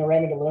see, you know,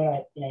 Raymond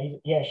DeLuna, you know,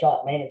 he has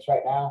shop maintenance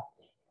right now,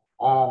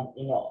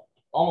 you know,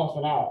 almost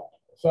an hour.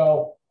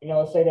 So, you know,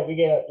 let's say that we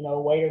get a, you know,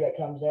 a waiter that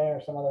comes in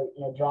or some other,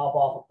 you know, drop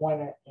off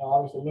appointment, you know,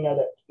 obviously we know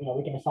that, you know,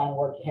 we can assign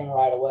work to him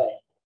right away.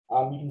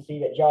 You can see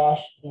that Josh,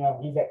 you know,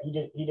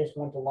 he just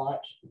went to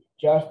lunch.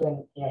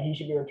 Justin, you know, he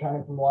should be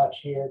returning from lunch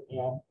here, you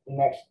know, the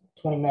next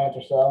 20 minutes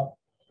or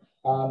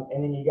so.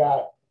 And then you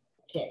got,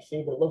 can't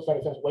see, but it looks like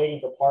it says waiting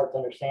for parts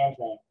under Sam's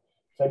name.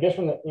 So just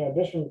from the, you know,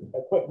 just from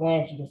a quick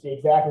glance, you can see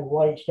exactly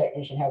what each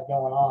technician has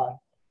going on.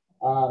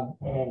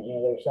 And then, you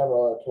know, there's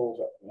several other tools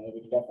that, you know,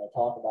 we can definitely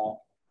talk about.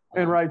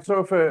 And right,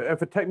 so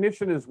if a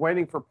technician is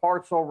waiting for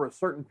parts over a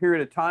certain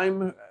period of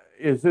time,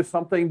 is this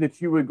something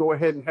that you would go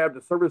ahead and have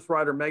the service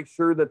writer make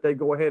sure that they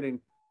go ahead and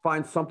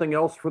find something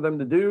else for them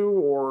to do,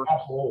 or,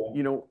 Absolutely.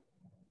 you know,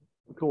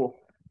 cool.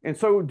 And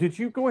so did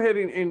you go ahead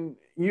and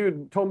you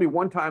had told me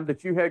one time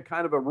that you had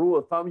kind of a rule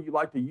of thumb you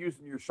like to use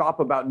in your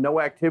shop about no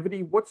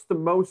activity. What's the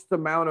most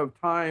amount of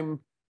time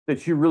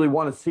that you really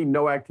want to see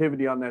no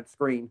activity on that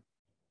screen?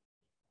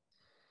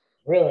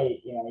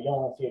 Really, you know, you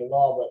don't want to see it at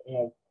all, but, you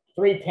know,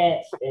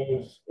 3/10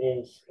 is,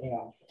 you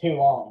know, too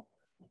long.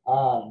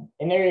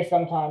 And there is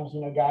sometimes,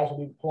 you know, guys will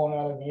be pulling in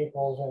other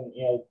vehicles and,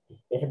 you know,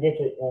 they forget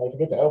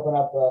to open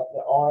up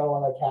the RO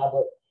on their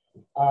tablet.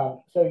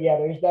 So yeah,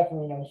 there's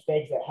definitely, you know,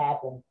 mistakes that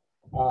happen.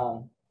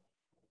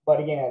 But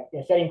again, you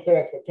know, setting clear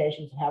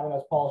expectations and having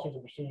those policies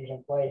and procedures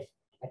in place,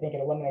 I think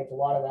it eliminates a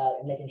lot of that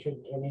and making sure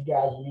that, you know, these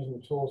guys are using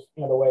the tools,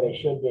 you know, the way they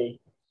should be.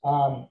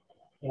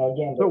 You know,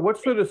 again. So what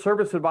should a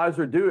service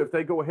advisor do if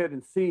they go ahead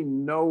and see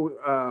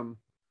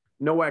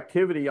no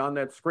activity on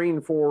that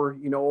screen for,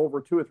 you know,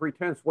 over 2 or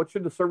 3/10? What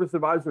should the service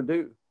advisor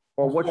do?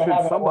 Or what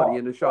should somebody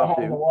in the shop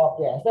do?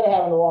 Instead of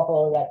having to walk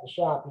all the way back to the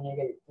shop, and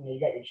you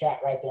got your chat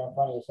right there in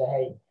front of you. Say,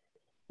 hey,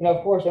 you know,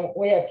 of course,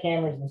 we have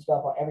cameras and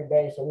stuff on every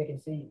day, so we can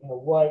see, you know,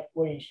 what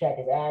each tech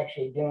is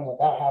actually doing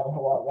without having to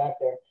walk back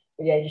there.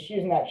 But yeah, just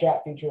using that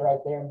chat feature right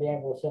there and being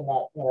able to send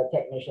that, you know, the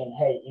technician,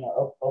 hey, you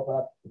know, open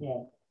up, you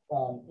know,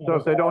 So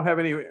if they don't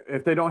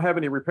have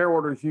any repair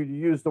orders, you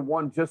use the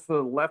one just to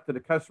the left of the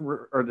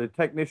customer or the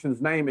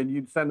technician's name, and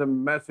you'd send them a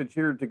message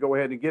here to go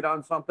ahead and get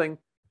on something,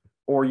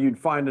 or you'd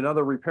find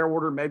another repair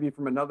order, maybe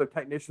from another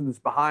technician that's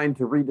behind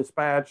to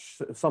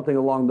redispatch, something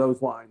along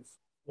those lines.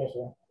 Yes,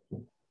 sir.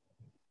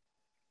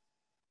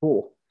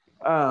 Cool.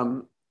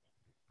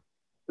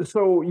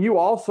 So you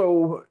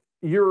also,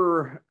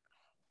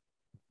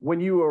 when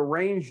you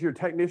arrange your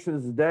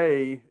technician's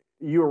day,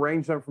 you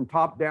arrange them from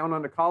top down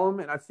on the column.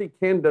 And I see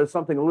Ken does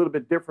something a little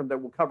bit different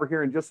that we'll cover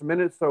here in just a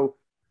minute. So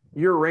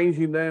you're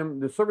arranging them,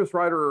 the service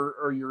writer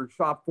or your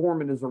shop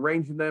foreman is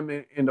arranging them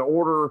in the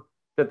order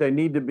that they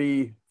need to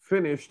be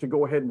finished to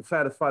go ahead and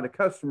satisfy the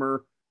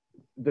customer.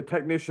 The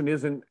technician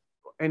isn't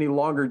any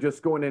longer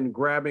just going in and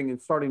grabbing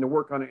and starting to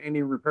work on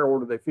any repair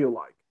order they feel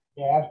like.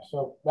 Yeah,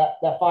 so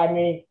that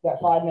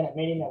 5-minute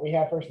meeting that we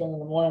have first thing in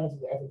the morning is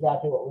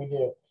exactly what we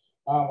do.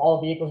 All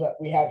the vehicles that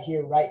we have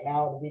here right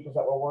now, the vehicles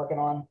that we're working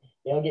on,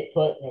 they'll get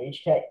put,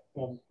 each tech,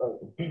 or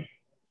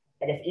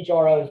I guess each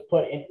RO is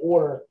put in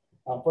order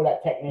for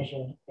that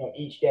technician,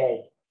 each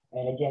day.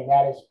 And again,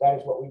 that is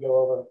what we go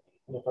over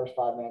in the first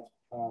 5 minutes,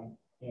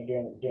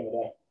 during the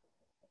day.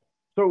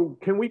 So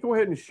can we go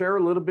ahead and share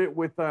a little bit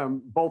with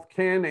both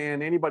Ken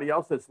and anybody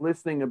else that's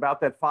listening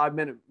about that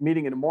 5-minute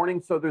meeting in the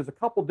morning? So there's a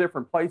couple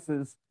different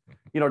places,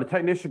 the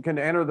technician can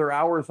enter their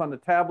hours on the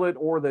tablet,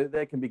 or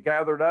they can be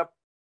gathered up.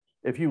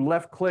 If you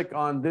left click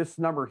on this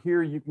number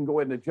here, you can go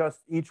ahead and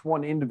adjust each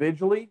one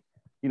individually.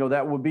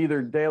 That would be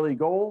their daily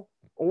goal.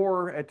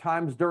 Or at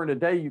times during the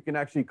day, you can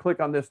actually click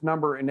on this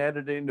number and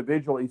edit it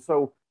individually.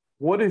 So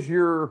what is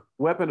your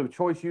weapon of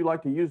choice you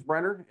like to use,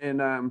 Brenner?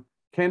 And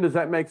Ken, does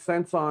that make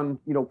sense on,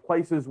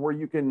 places where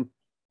you can,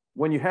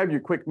 when you have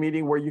your quick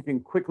meeting, where you can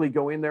quickly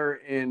go in there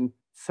and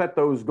set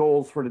those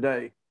goals for the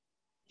day?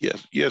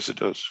 Yes, it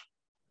does.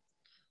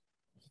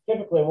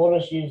 Typically, we'll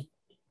just use,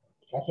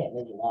 I can't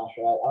move your mouse,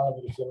 right? I don't know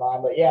if you can see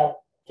mine, but yeah,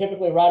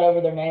 typically right over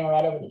their name or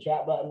right over the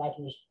chat button, I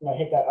can just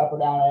hit that up or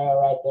down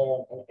arrow right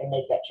there and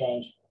make that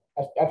change.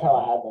 That's how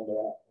I have been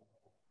doing it.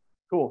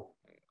 Cool.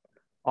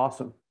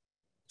 Awesome.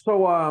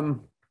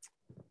 So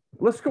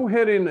let's go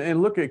ahead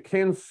and look at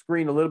Ken's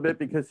screen a little bit,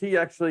 because he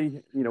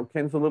actually,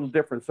 Ken's a little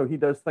different, so he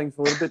does things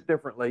a little bit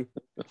differently.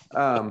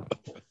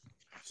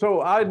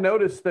 So I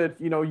noticed that,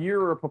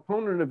 you're a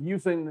proponent of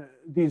using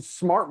these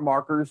smart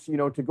markers,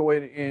 to go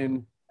ahead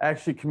and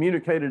actually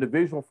communicated a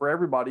visual for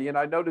everybody. And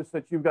I noticed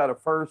that you've got a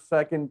first,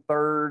 second,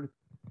 third,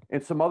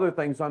 and some other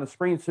things on the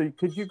screen. So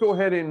could you go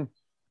ahead and,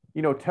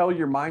 tell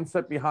your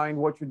mindset behind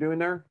what you're doing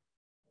there?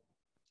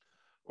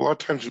 A lot of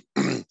times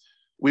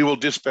we will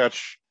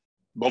dispatch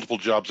multiple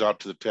jobs out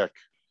to the tech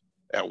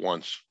at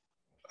once.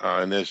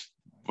 And this,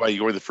 by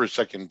going the first,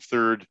 second,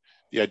 third,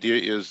 the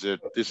idea is that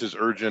this is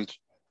urgent,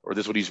 or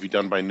this one needs to be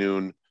done by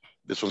noon.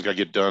 This one's got to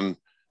get done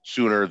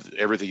sooner.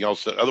 Everything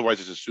else, otherwise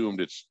it's assumed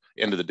it's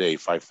end of the day,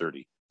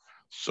 5:30.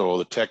 So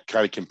the tech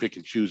kind of can pick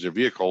and choose their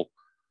vehicle,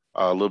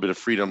 a little bit of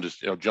freedom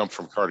to jump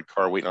from car to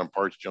car, waiting on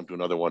parts, jump to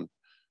another one.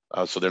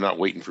 So they're not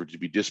waiting for it to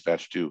be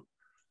dispatched to.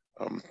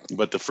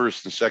 But the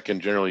first and second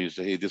generally is,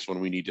 hey, this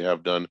one we need to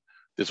have done.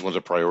 This one's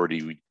a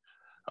priority.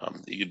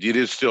 It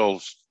is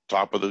still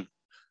top of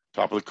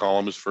the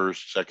column is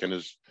first, second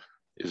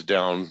is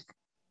down.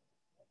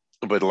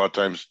 But a lot of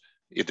times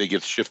if they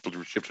get shifted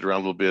around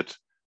a little bit,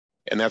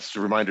 and that's the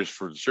reminders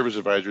for the service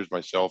advisors,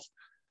 myself,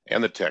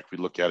 and the tech. We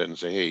look at it and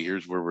say, hey,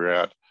 here's where we're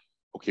at.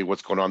 Okay,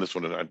 what's going on this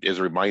one as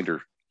a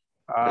reminder.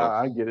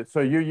 I get it. So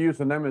you're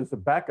using them as a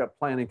backup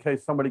plan in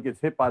case somebody gets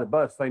hit by the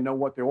bus. They know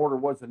what the order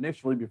was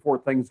initially before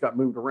things got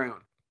moved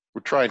around.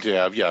 We're trying to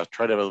have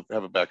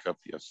a backup.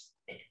 Yes.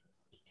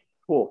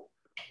 Cool.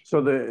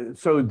 So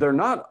they're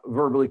not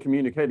verbally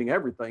communicating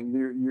everything.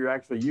 You're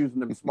actually using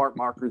them smart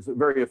markers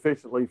very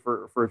efficiently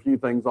for a few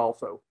things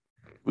also.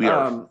 We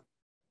are.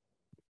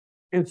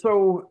 And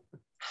so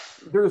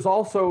there's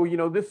also,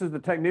 this is the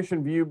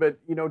technician view, but,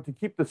 to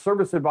keep the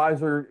service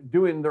advisor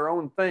doing their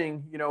own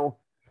thing,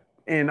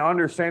 and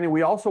understanding,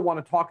 we also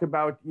want to talk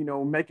about,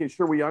 making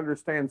sure we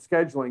understand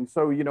scheduling.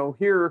 So,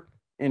 here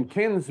in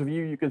Ken's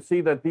view, you can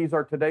see that these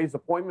are today's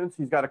appointments.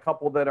 He's got a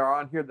couple that are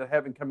on here that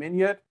haven't come in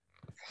yet.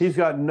 He's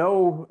got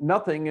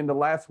nothing in the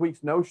last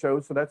week's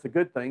no-shows, so that's a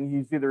good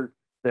thing.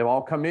 They've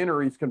all come in,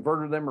 or he's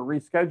converted them or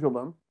rescheduled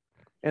them.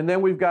 And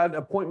then we've got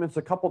appointments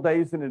a couple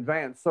days in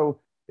advance. So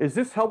is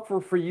this helpful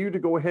for you to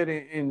go ahead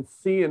and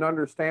see and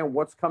understand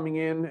what's coming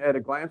in at a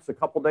glance a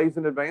couple days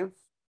in advance?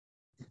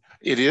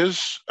 It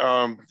is.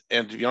 And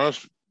to be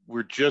honest,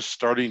 we're just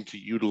starting to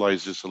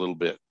utilize this a little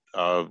bit.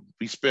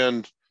 We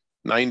spend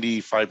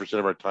 95%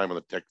 of our time on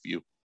the tech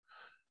view,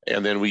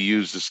 and then we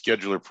use the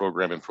scheduler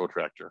program in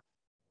Protractor.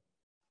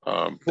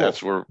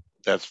 Cool.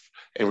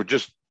 And we're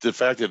just, the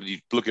fact that you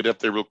look it up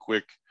there real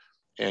quick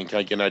and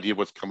kind of get an idea of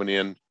what's coming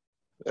in.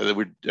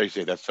 Like I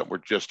say, that's something we're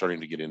just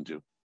starting to get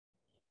into.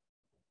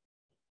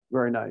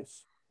 Very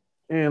nice.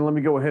 And let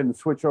me go ahead and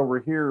switch over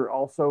here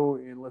also,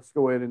 and let's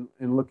go ahead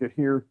and look at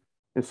here.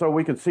 And so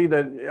we can see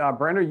that,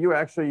 Brenner,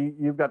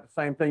 you've got the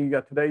same thing. You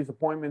got today's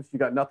appointments, you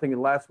got nothing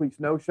in last week's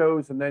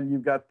no-shows, and then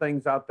you've got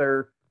things out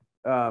there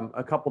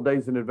a couple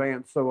days in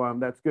advance. So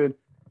that's good.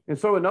 And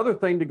so another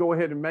thing to go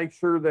ahead and make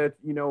sure that,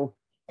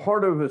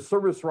 part of a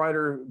service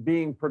writer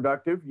being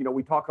productive,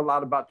 we talk a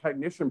lot about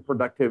technician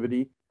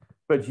productivity,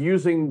 but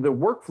using the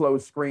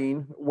workflow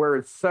screen where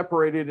it's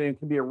separated and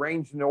can be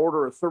arranged in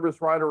order a service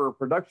writer or a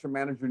production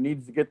manager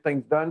needs to get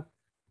things done.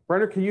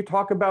 Brenner, can you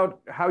talk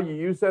about how you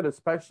use that,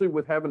 especially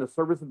with having a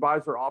service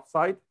advisor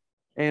offsite,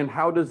 and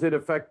how does it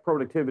affect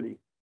productivity?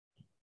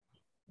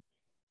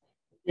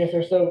 Yes,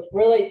 sir. So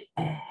really,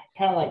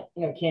 kind of like,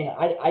 Ken,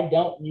 I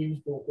don't use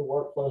the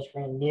workflow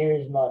screen near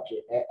as much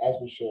as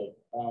we should.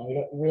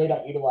 We really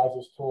don't utilize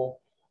this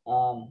tool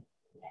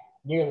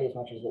nearly as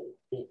much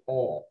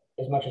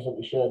as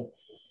we should.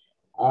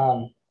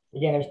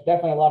 Again, there's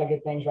definitely a lot of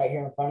good things right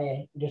here in front of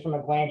you. Just from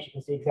a glance, you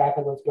can see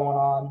exactly what's going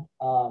on.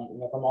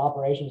 From an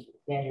operations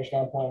manager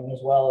standpoint, as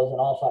well as an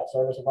offsite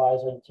service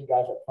advisor and two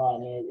guys up front. I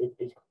mean,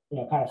 it's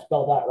kind of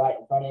spelled out right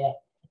in front of you.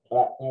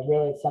 But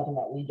really, it's something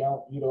that we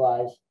don't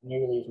utilize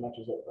nearly as much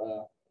as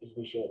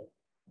we should.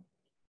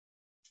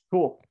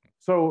 Cool.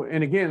 So,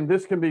 and again,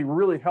 this can be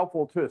really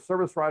helpful to a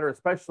service writer,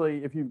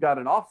 especially if you've got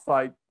an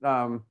offsite,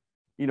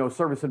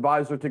 service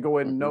advisor, to go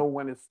ahead and know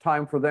when it's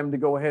time for them to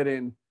go ahead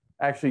and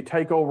actually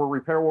take over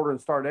repair order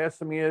and start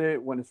estimating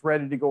it, when it's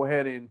ready to go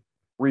ahead and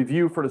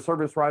review for the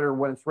service writer,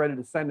 when it's ready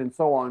to send, and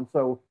so on.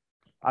 So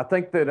I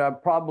think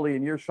that probably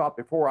in your shop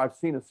before, I've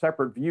seen a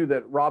separate view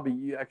that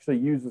Robbie actually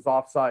uses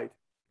offsite.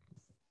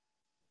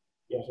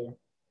 Yes, sir.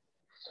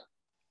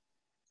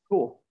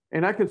 Cool.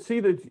 And I can see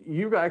that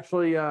you've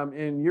actually,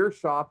 in your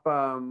shop,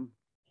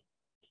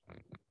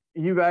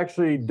 you've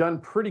actually done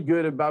pretty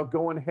good about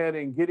going ahead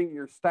and getting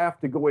your staff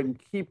to go ahead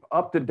and keep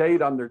up to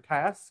date on their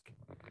task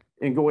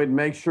and go ahead and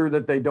make sure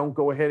that they don't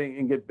go ahead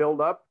and get built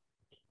up.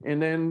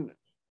 And then,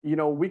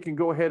 we can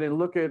go ahead and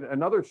look at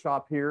another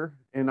shop here,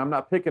 and I'm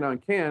not picking on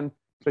Ken,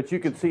 but you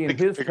can see in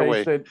his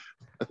case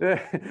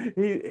that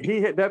he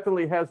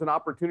definitely has an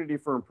opportunity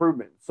for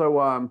improvement.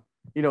 So,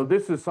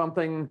 this is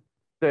something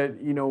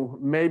that,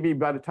 maybe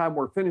by the time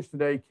we're finished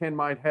today, Ken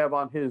might have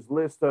on his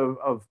list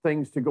of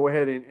things to go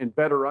ahead and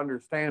better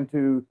understand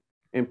to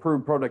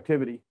improve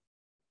productivity.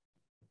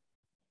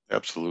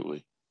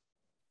 Absolutely.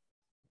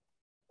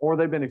 Or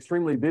they've been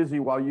extremely busy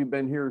while you've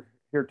been here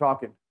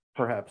talking,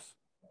 perhaps.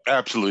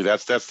 Absolutely.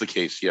 That's the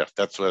case. Yeah,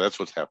 that's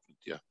what's happened.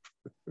 Yeah.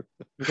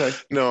 Okay.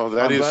 No,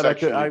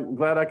 I'm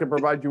glad I could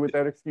provide you with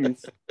that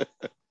excuse.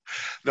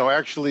 No,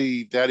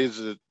 actually, that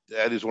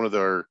is one of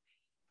our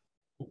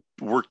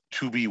work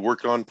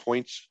on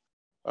points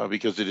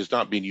because it is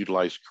not being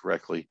utilized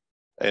correctly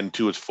and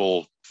to its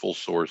full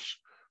source.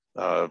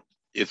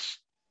 It's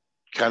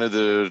kind of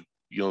the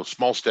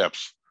small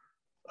steps,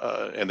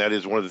 and that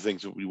is one of the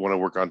things that we want to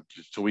work on,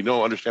 so we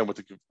understand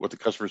what the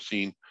customer's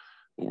seeing,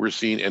 what we're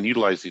seeing, and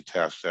utilize the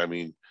tasks. I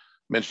mean,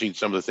 mentioning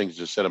some of the things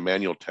to set a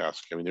manual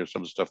task. I mean, there's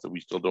some stuff that we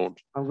still don't.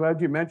 I'm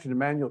glad you mentioned a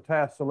manual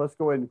task. So let's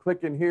go ahead and click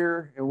in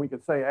here, and we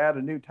can say add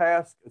a new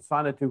task,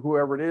 assign it to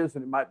whoever it is,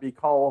 and it might be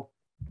call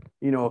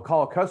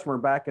a customer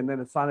back and then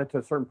assign it to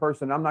a certain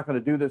person. I'm not going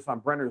to do this on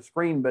Brenner's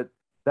screen, but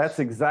that's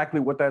exactly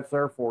what that's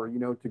there for,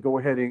 to go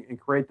ahead and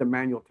create the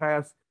manual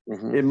task.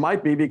 It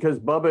might be because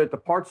Bubba at the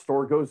parts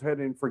store goes ahead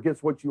and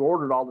forgets what you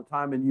ordered all the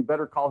time, and you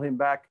better call him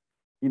back,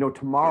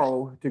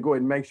 tomorrow to go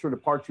ahead and make sure the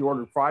parts you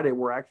ordered Friday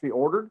were actually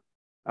ordered.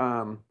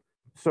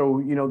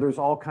 So, there's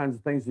all kinds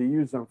of things to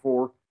use them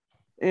for.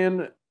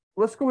 And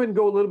let's go ahead and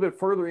go a little bit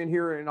further in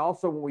here. And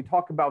also when we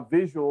talk about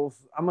visuals,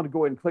 I'm going to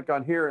go ahead and click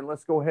on here, and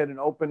let's go ahead and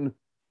open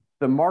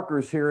the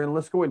markers here. And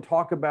let's go ahead and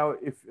talk about,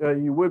 if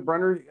you would,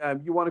 Brenner,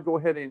 you want to go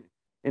ahead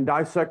and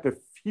dissect a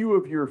few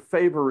of your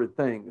favorite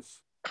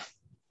things.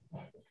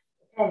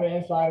 Kind of an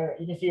insider.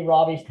 You can see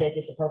Robbie's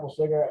ticket, the purple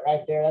cigarette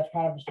right there. That's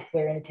kind of just a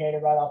clear indicator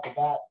right off the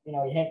bat.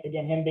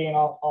 Him being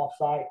off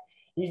site,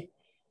 he's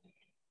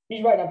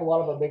writing up a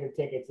lot of our bigger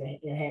tickets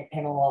and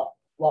handling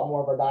a lot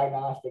more of our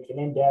diagnostics and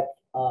in-depth,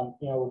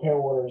 repair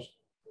orders.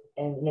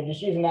 And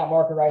just using that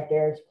marker right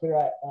there, it's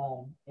clear,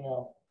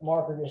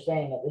 marker just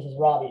saying that this is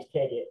Robbie's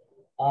ticket.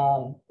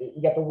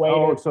 You got the waiter.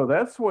 Oh, so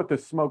that's what the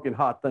smoking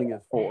hot thing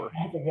is for.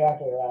 That's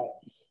exactly right.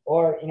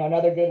 Or,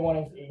 another good one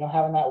is,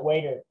 having that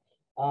waiter.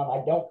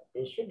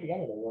 It should be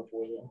under the work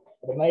order,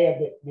 but it may have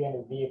be under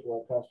the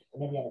vehicle or customer,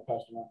 maybe under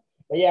customer.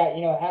 But yeah,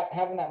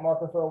 having that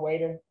marker for a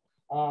waiter,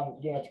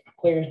 it's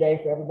clear as day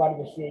for everybody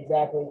to see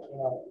exactly,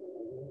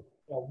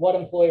 what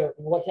employer,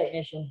 what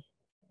technician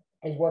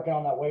is working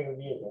on that waiter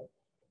vehicle.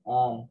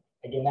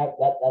 Again,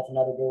 that's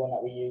another good one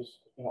that we use,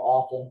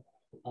 often.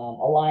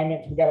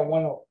 Alignments, we got a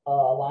one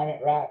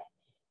alignment rack,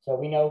 so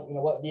we know,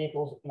 what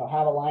vehicles,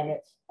 have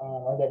alignments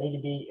or that need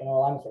to be,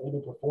 alignments that need to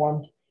be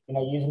performed.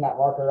 Using that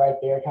marker right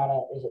there kind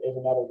of is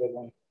another good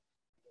one.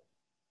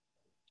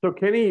 So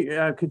Kenny,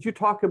 could you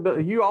talk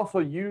about, you also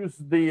use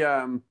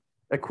the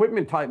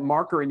equipment type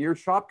marker in your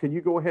shop. Can you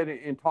go ahead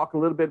and talk a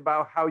little bit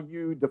about how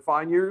you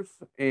define yours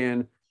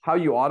and how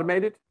you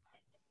automate it?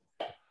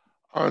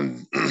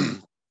 On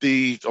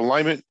the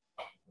alignment,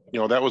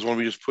 that was one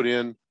we just put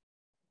in,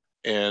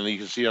 and you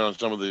can see on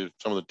some of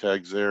the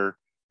tags there,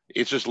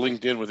 it's just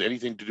linked in with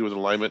anything to do with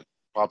alignment,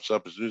 pops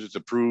up as soon as it's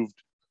approved.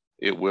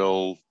 it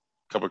will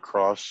come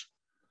across.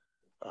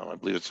 I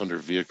believe it's under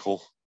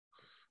vehicle.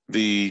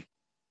 I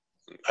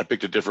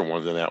picked a different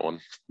one than that one.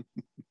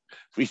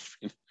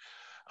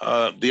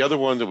 The other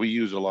one that we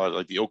use a lot,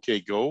 like the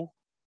OK Go,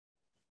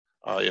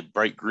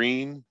 bright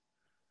green.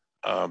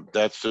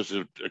 That's just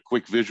a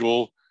quick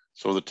visual.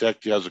 So the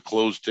tech has a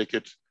closed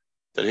ticket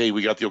that, hey,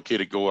 we got the OK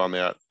to go on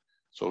that.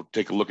 So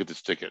take a look at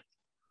this ticket.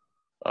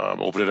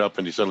 Open it up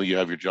and suddenly you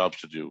have your jobs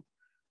to do.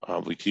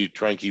 We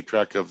try and keep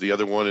track of. The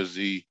other one is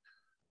it's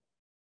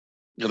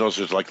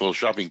just like a little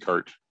shopping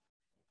cart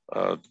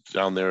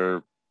down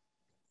there.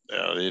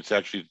 It's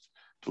actually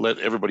to let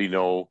everybody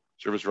know,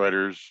 service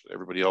riders,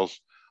 everybody else,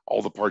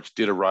 all the parts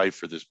did arrive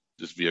for this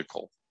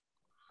vehicle.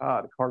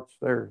 The cart's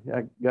there.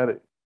 Yeah, got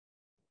it.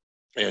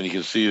 And you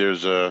can see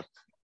there's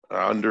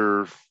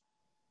under,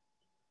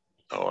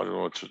 I don't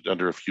know, it's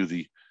under a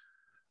few.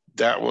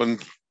 That one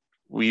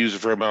we use a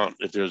fair amount.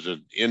 If there's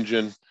an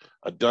engine,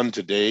 a done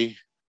today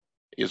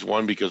is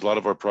one, because a lot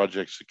of our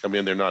projects that come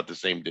in, they're not the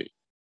same day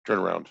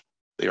turnaround.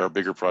 They are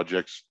bigger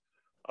projects.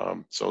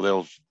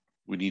 So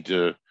we need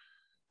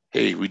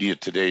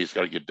it today. It's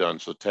got to get done.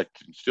 So tech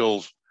can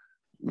still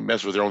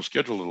mess with their own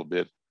schedule a little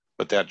bit,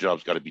 but that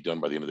job's got to be done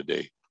by the end of the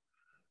day.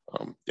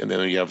 And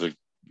then you have the,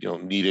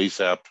 need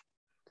ASAP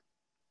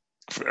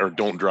or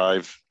don't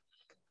drive.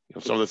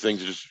 Some of the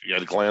things just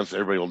at a glance,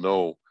 everybody will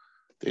know.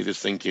 This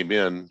thing came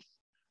in,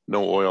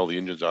 no oil, the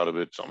engine's out of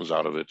it, something's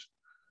out of it.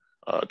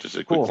 Just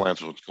a quick glance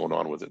of what's going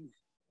on with it.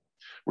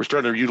 We're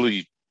starting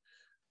to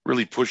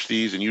really push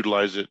these and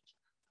utilize it.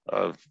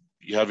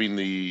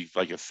 Having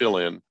like a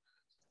fill-in.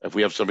 If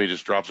we have somebody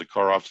just drops a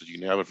car off, so you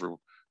can have it for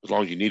as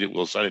long as you need it,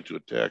 we'll assign it to a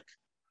tech.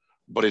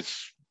 But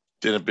it's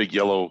in a big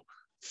yellow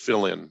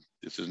fill-in.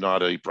 This is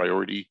not a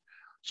priority.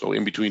 So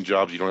in between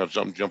jobs, you don't have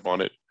something jump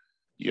on it.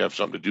 You have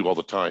something to do all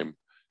the time,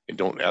 and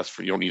you don't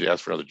need to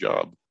ask for another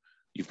job.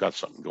 You've got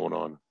something going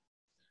on.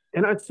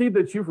 And I see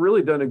that you've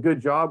really done a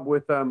good job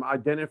with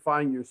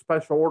identifying your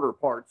special order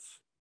parts.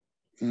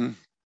 Mm-hmm.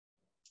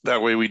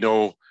 That way we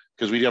know,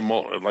 because we have,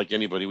 like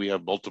anybody, we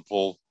have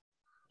multiple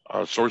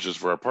sources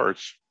for our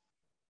parts.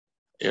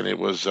 And it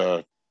was,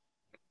 so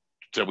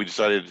we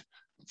decided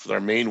for our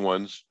main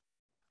ones,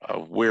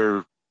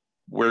 where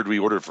do we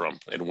order from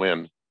and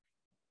when?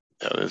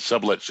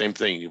 Sublet, same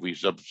thing. If we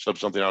sub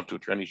something out to a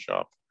tranny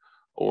shop,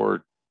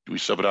 or do we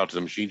sub it out to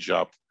the machine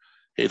shop?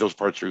 Hey, those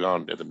parts are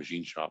gone at the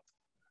machine shop.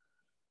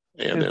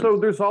 And so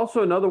there's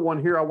also another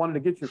one here. I wanted to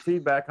get your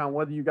feedback on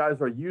whether you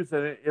guys are using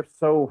it. If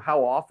so,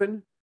 how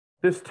often?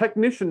 This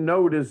technician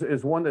note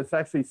is one that's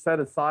actually set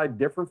aside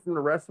different from the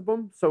rest of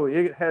them. So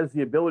it has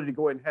the ability to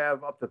go ahead and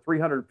have up to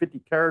 350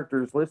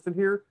 characters listed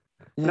here.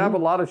 Mm-hmm. And I have a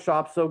lot of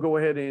shops, they'll go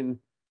ahead and,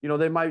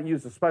 they might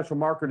use a special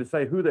marker to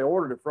say who they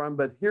ordered it from.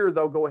 But here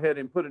they'll go ahead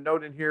and put a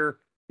note in here.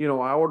 I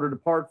ordered a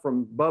part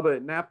from Bubba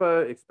at Napa,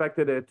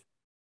 expected at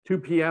 2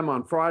 p.m.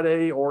 on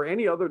Friday, or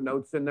any other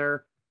notes in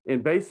there.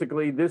 And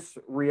basically, this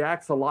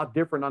reacts a lot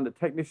different on the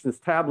technician's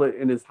tablet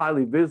and is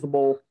highly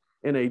visible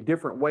in a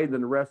different way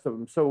than the rest of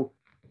them. So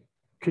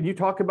could you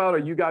talk about, are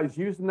you guys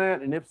using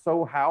that? And if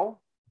so, how?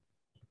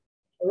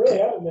 I really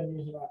haven't been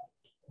using that.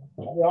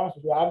 I'll be honest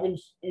with you. I've been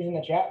using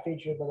the chat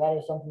feature, but that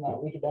is something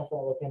that we could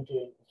definitely look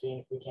into, seeing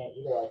if we can't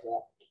utilize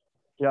that.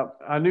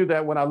 Yep. I knew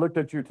that when I looked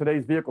at your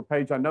today's vehicle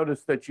page, I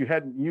noticed that you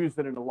hadn't used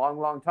it in a long,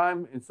 long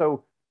time. And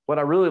so what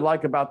I really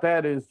like about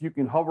that is you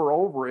can hover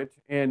over it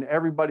and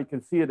everybody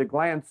can see at a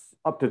glance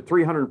up to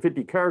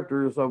 350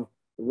 characters of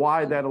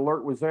why that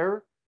alert was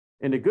there.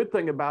 And the good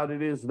thing about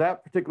it is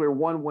that particular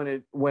one,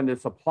 when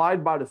it's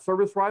applied by the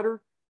service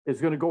writer, is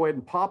going to go ahead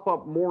and pop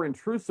up more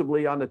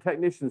intrusively on the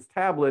technician's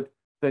tablet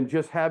than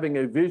just having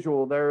a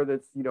visual there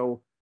that's,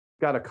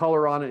 got a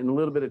color on it and a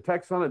little bit of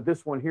text on it.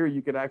 This one here,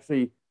 you could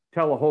actually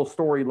tell a whole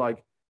story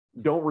like,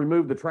 don't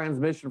remove the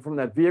transmission from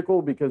that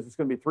vehicle because it's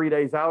going to be 3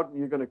 days out and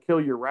you're going to kill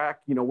your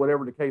rack,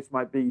 whatever the case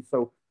might be.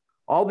 So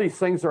all these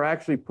things are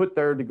actually put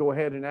there to go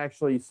ahead and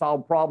actually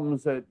solve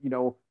problems that,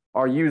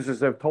 our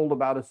users have told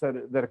about us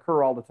that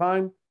occur all the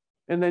time.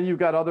 And then you've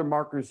got other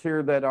markers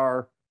here that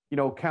are,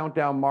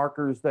 countdown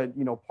markers that,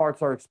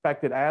 parts are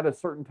expected at a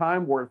certain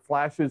time where it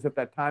flashes if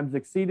that time's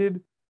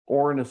exceeded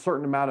or in a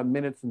certain amount of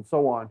minutes and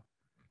so on.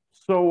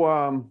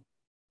 So,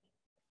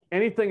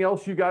 anything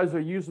else you guys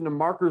are using the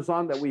markers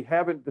on that we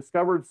haven't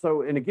discovered?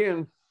 So, and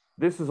again,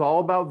 this is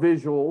all about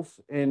visuals.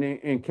 And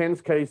in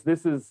Ken's case,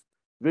 this is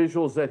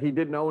visuals that he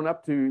didn't own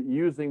up to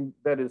using,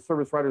 that his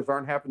service writers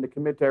aren't having to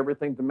commit to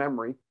everything to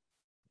memory.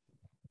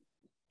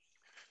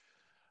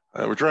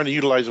 We're trying to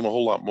utilize them a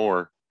whole lot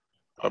more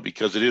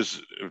because it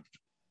is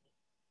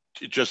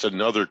just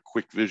another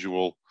quick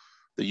visual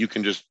that you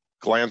can just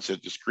glance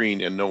at the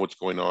screen and know what's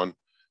going on.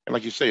 And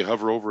like you say,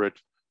 hover over it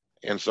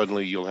and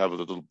suddenly you'll have a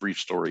little brief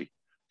story.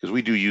 Because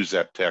we do use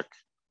that tech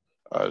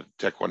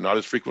one, not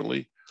as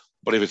frequently,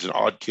 but if it's an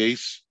odd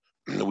case,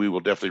 we will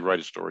definitely write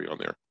a story on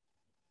there.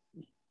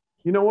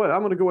 You know what?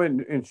 I'm going to go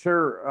ahead and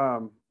share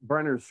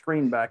Brenner's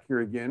screen back here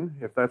again,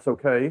 if that's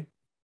okay.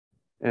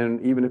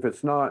 And even if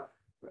it's not,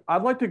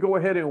 I'd like to go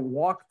ahead and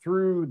walk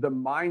through the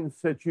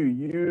mindset you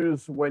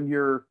use when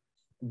you're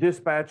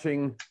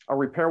dispatching a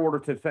repair order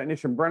to the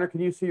technician. Brenner,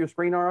 can you see your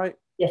screen all right?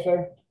 Yes,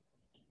 sir.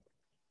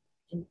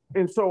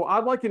 And so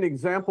I'd like an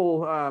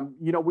example.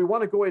 You know, we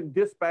want to go ahead and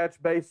dispatch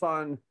based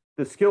on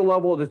the skill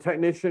level of the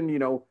technician. You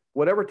know,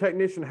 whatever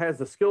technician has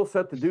the skill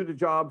set to do the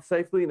job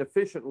safely and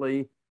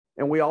efficiently.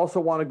 And we also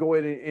want to go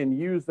ahead and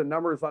use the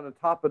numbers on the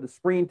top of the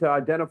screen to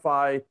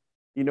identify,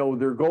 you know,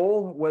 their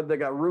goal, whether they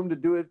got room to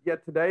do it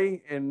yet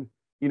today, and,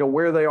 you know,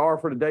 where they are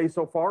for the day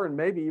so far, and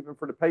maybe even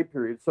for the pay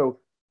period. So,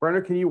 Brenner,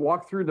 can you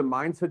walk through the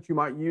mindset you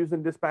might use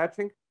in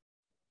dispatching?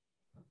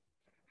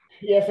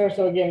 Yes, sir.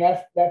 So again,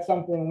 that's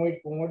something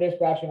when we're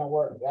dispatching our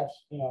work,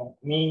 that's, you know,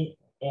 me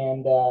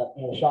and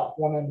you know, the shop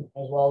foreman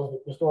as well as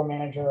the store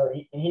manager,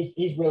 and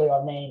he's really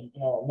our main,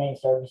 you know,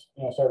 service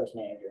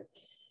manager.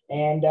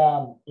 And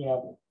you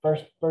know,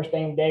 first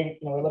thing, Dave,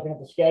 you know, we're looking at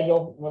the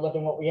schedule, we're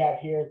looking at what we have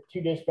here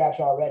to dispatch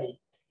already,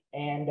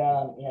 and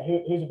you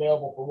know, who's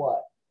available for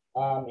what.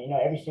 You know,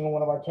 every single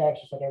one of our techs,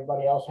 just like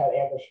everybody else, have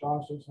their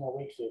strong suits and their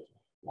weak suits.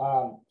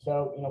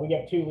 So you know, we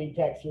have 2 lead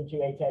techs here,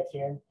 2 A techs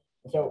here.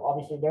 And so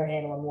obviously they're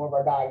handling more of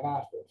our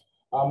diagnostics.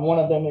 One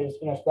of them is,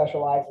 you know,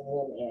 specializes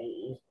in, you know,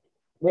 he's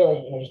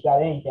really, you know, just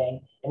about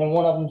anything. And then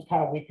one of them is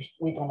kind of weak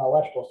on the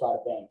electrical side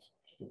of things.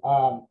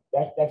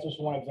 That's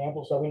just one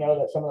example. So we know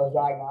that some of those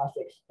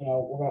diagnostics, you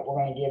know, we're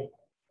going to give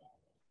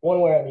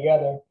one way or the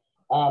other.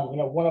 You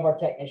know, one of our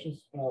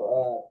technicians, you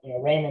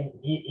know, Raymond,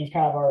 he's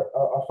kind of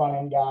our front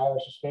end guy or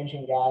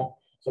suspension guy.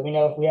 So we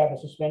know if we have a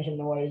suspension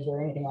noise or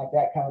anything like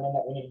that coming in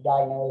that we need to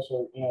diagnose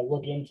or, you know,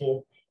 look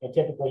into. And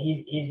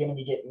typically he's going to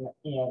be getting,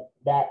 you know,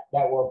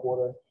 that work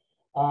order.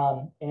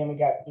 And then we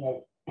got, you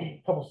know,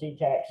 a couple C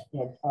techs, you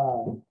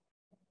know,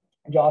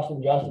 Josh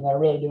and Justin, that are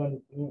really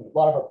doing a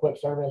lot of our quick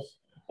service,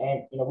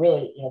 and, you know,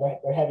 really, you know,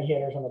 they're heavy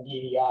hitters on the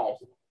DVIs.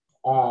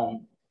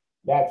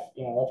 That's,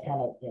 you know, that's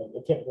kind of, you know,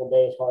 the typical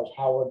day as far as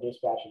how we're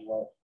dispatching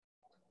work.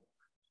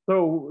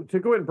 So to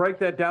go ahead and break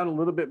that down a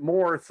little bit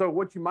more, so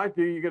what you might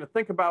do, you're going to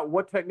think about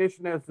what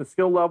technician has the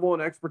skill level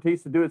and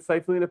expertise to do it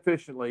safely and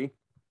efficiently.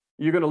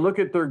 You're going to look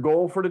at their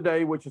goal for the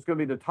day, which is going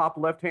to be the top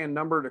left-hand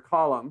number of the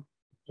column.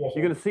 Yes,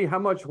 you're going to see how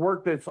much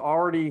work that's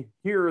already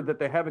here that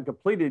they haven't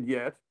completed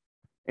yet,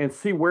 and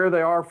see where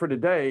they are for the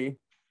day,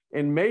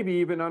 and maybe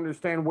even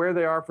understand where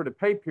they are for the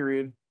pay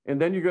period. And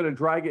then you're going to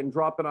drag it and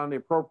drop it on the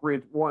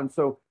appropriate one.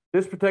 So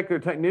this particular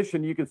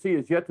technician, you can see,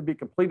 is yet to be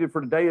completed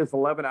for the day is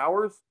 11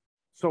 hours.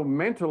 So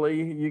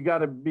mentally, you got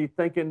to be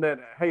thinking that,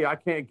 hey, I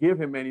can't give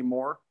him any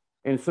more.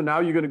 And so now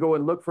you're going to go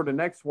and look for the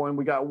next one.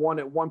 We got one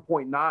at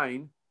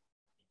 1.9.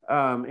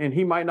 And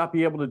he might not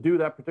be able to do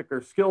that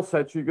particular skill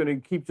set. You're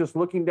going to keep just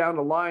looking down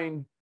the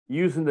line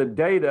using the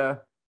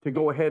data to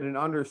go ahead and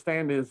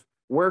understand is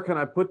where can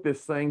I put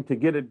this thing to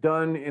get it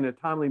done in a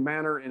timely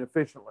manner and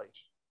efficiently.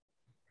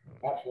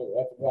 Absolutely.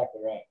 That's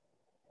exactly right.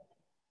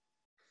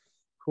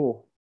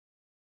 Cool.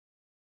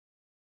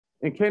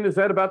 And Ken, is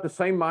that about the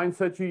same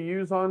mindset you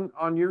use on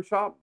your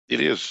shop?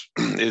 It is.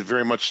 It's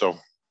very much so.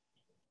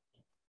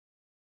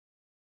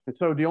 And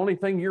so the only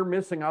thing you're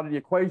missing out of the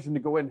equation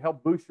to go ahead and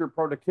help boost your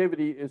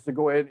productivity is to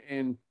go ahead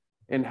and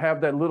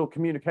have that little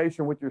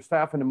communication with your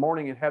staff in the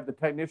morning and have the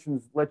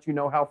technicians let you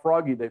know how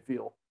froggy they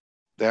feel.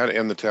 That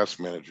and the task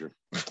manager.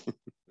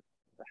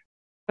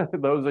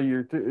 Those are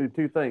your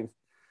two things.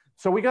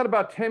 So we got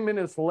about 10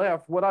 minutes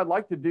left. What I'd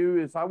like to do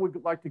is I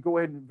would like to go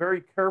ahead and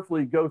very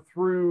carefully go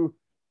through,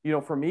 you know,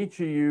 from each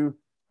of you,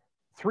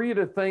 3 of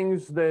the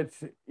things that,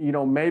 you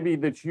know, maybe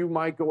that you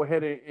might go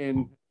ahead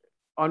and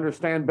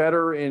understand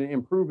better and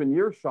improve in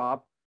your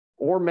shop,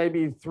 or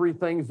maybe 3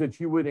 things that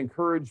you would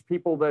encourage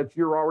people that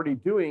you're already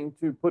doing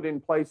to put in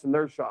place in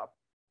their shop.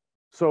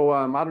 So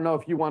I don't know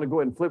if you want to go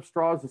ahead and flip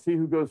straws to see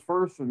who goes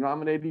first or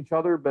nominate each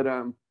other, but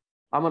I'm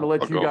going to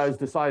let you guys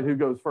decide who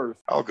goes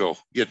first. I'll go.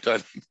 Get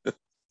done.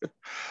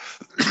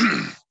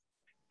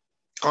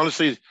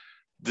 Honestly,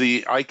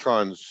 the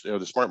icons, you know,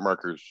 the smart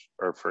markers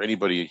are for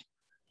anybody.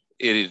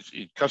 You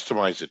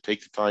customize it,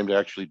 take the time to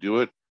actually do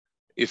it.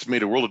 It's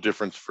made a world of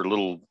difference for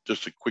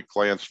just a quick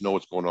glance, know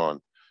what's going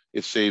on.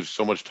 It saves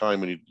so much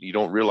time when you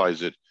don't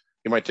realize it.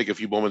 It might take a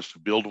few moments to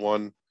build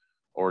one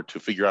or to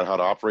figure out how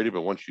to operate it,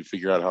 but once you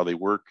figure out how they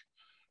work,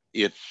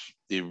 it's,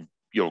 you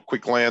know,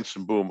 quick glance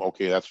and boom,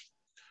 okay,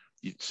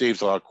 it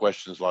saves a lot of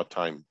questions, a lot of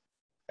time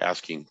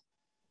asking.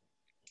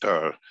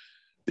 And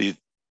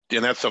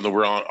that's something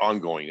we're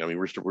ongoing. I mean,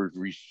 we're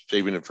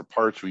saving it for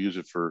parts. We use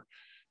it for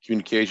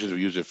communications.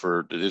 We use it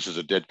for, this is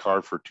a dead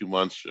car for 2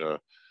 months.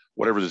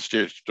 Whatever the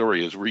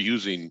story is, we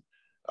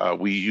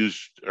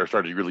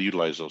started to really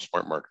utilize those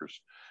smart markers.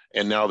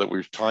 And now that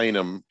we're tying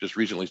them, just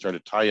recently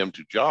started to tie them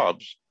to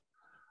jobs,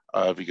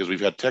 because we've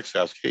had techs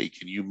ask, hey,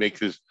 can you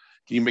make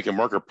a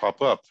marker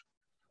pop up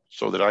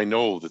so that I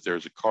know that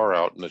there's a car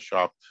out in the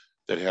shop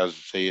that has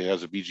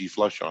a BG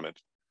flush on it.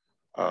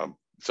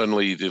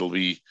 Suddenly it'll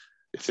be,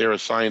 if they're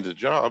assigned a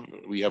job,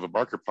 we have a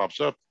marker pops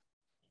up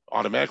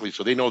automatically.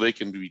 So they know they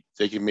can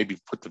maybe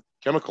put the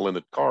chemical in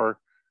the car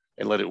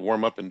and let it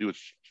warm up and do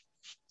its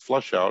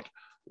flush out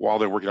while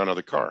they're working on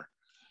another car.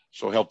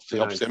 So it helps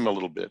them a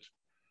little bit.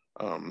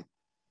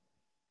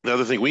 The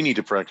other thing we need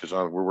to practice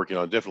on, we're working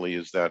on definitely,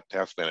 is that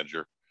task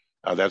manager.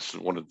 That's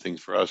one of the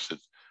things for us.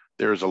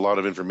 There's a lot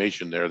of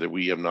information there that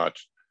we have not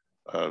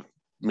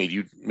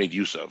made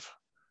use of.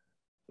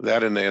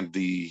 That, and then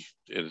the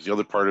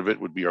other part of it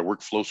would be our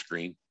workflow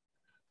screen.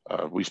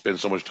 We spend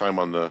so much time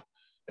on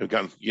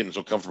getting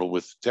so comfortable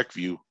with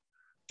TechView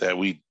that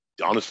we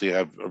honestly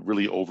have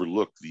really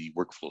overlooked the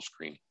workflow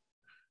screen,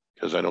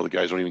 because I know the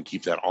guys don't even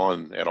keep that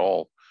on at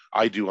all.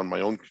 I do on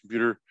my own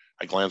computer.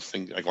 I glance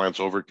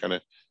over, kind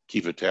of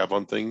keep a tab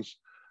on things.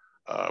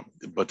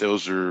 But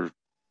those are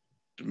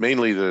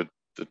mainly the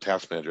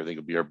task manager. I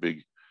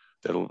think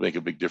that'll make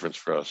a big difference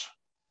for us.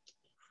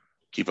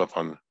 Keep up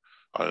on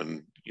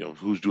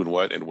who's doing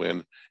what and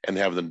when, and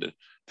have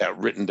that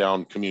written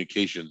down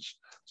communications,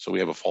 so we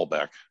have a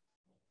fallback.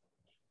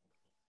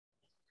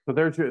 So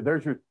there's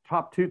your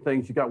top two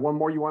things. You got one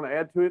more you want to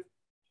add to it?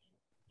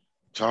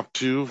 Top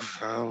two,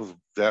 the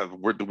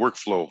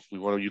workflow. We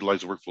want to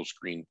utilize the workflow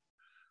screen.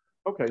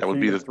 Okay, that so would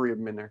be the three of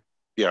them in there.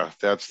 Yeah,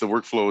 that's the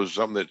workflow, is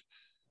something that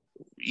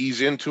ease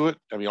into it.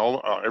 I mean,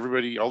 all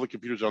the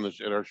computers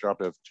at our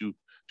shop have two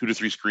to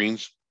three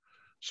screens,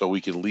 so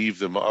we can leave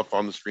them up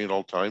on the screen at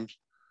all times.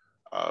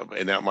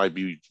 And that might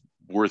be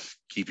worth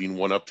keeping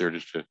one up there,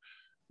 just to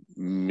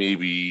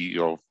maybe,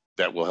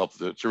 that will help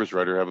the service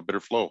writer have a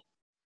better flow,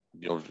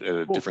 at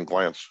a different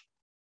glance.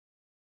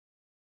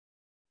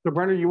 So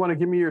Brenner, you want to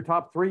give me your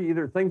top three,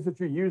 either things that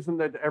you're using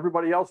that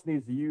everybody else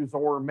needs to use,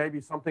 or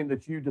maybe something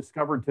that you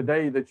discovered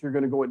today that you're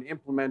going to go and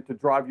implement to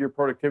drive your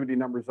productivity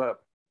numbers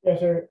up? Yes,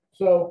 sir.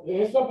 So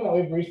it's something that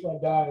we've recently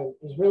done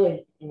is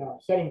really,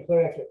 setting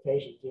clear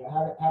expectations,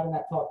 having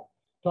that talk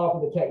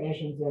with the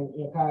technicians,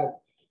 and, kind of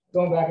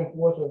going back and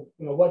forth with,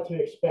 what to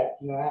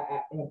expect,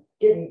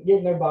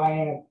 getting their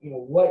buy-in of,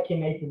 what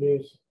can they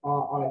produce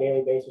on a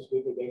daily basis,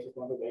 weekly basis,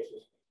 monthly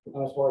basis,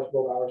 as far as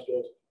build hours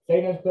goes.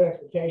 Setting those clear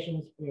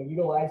expectations,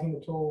 utilizing the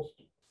tools,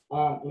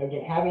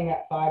 again, having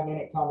that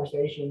 5-minute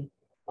conversation,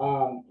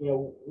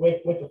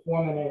 with the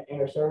foreman and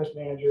our service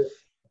manager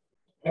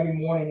every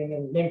morning, and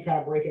then them kind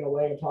of breaking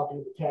away and talking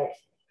to the techs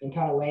and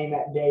kind of laying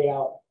that day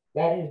out.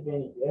 That's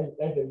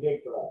been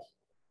big for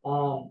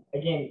us.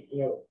 Again,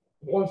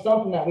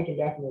 something that we can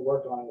definitely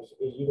work on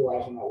is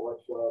utilizing that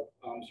workflow.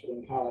 So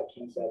then, kind of like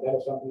Ken said, that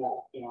is something that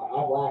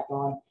I've lacked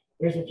on.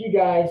 There's a few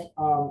guys,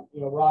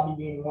 Robbie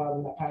being one of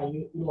them, that kind of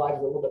utilizes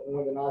it a little bit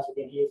more than us.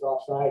 Again, he is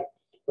off site,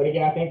 but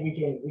again, I think we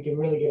can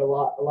really get a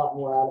lot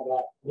more out of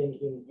that than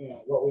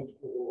what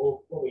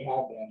we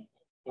have been.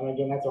 And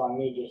again, that's on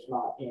me, just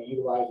not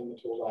utilizing the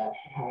tools I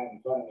have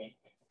in front of me.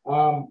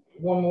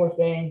 One more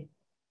thing.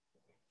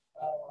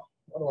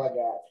 What do I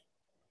got?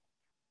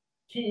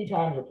 TE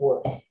times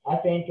report. I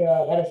think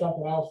that is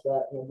something else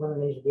that Brenner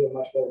needs to do a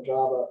much better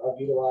job of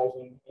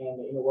utilizing,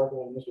 and working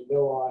with Mr.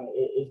 Bill on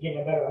is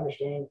getting a better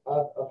understanding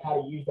of how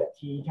to use that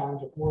TE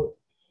times report,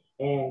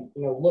 and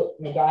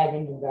dive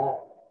into that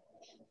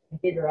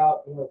and figure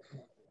out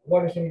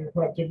what are some of your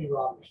productivity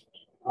robbers.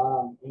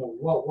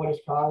 What is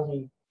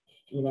causing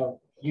you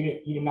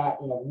did not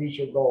reach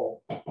your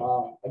goal.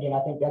 Again,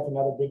 I think that's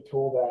another big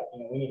tool that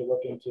we need to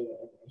look into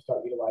and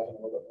start utilizing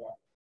a little bit more.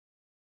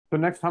 So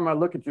next time I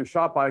look at your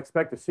shop, I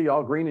expect to see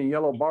all green and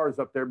yellow bars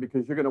up there,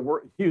 because you're going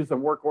to use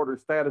them work order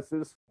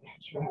statuses.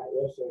 That's right.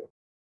 Yes, sir.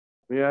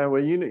 Yeah,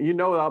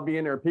 well, I'll be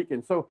in there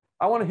peeking. So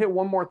I want to hit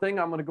one more thing.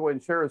 I'm going to go ahead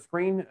and share a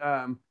screen.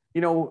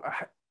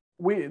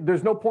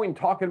 There's no point in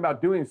talking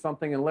about doing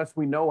something unless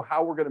we know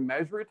how we're going to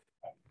measure it.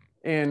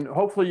 And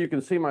hopefully you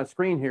can see my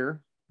screen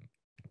here.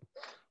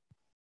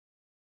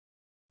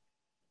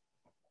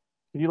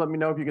 Can you let me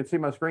know if you can see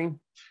my screen?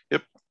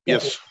 Yep.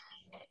 Yes.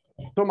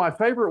 So my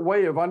favorite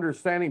way of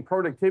understanding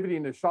productivity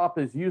in the shop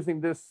is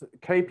using this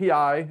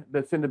KPI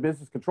that's in the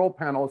business control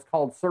panel. It's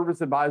called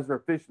Service Advisor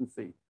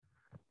Efficiency.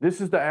 This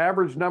is the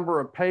average number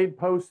of paid,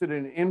 posted,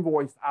 and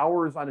invoiced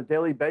hours on a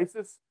daily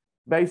basis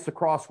based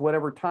across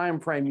whatever time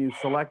frame you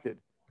selected.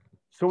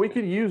 So we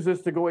could use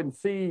this to go ahead and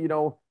see,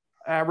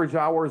 average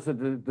hours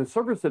that the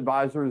service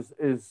advisor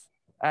is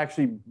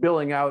actually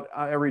billing out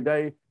every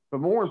day. But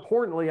more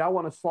importantly, I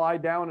want to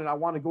slide down and I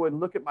want to go ahead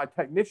and look at my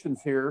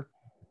technicians here.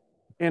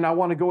 And I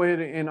want to go ahead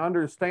and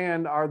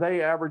understand, are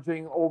they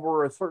averaging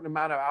over a certain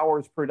amount of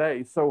hours per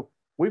day? So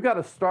we've got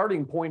a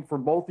starting point for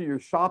both of your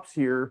shops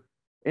here.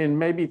 In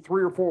maybe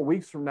 3 or 4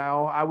 weeks from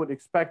now, I would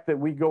expect that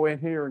we go in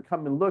here and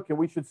come and look, and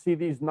we should see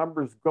these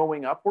numbers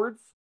going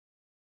upwards.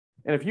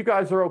 And if you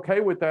guys are okay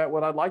with that,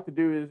 what I'd like to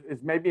do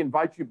is maybe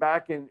invite you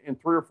back in 3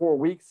 or 4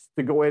 weeks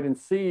to go ahead and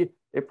see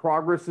if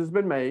progress has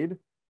been made.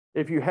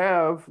 If you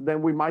have,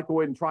 then we might go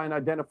ahead and try and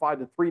identify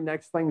the 3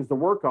 next things to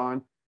work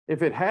on.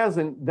 If it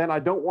hasn't, then I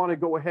don't want to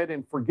go ahead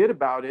and forget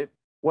about it.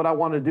 What I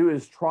want to do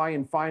is try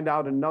and find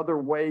out another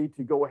way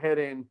to go ahead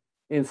and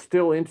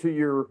instill into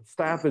your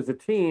staff as a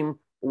team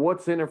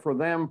what's in it for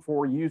them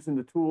for using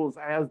the tools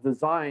as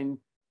designed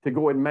to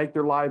go ahead and make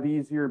their life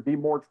easier, be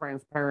more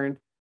transparent,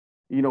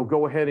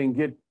 go ahead and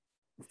get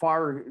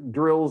fire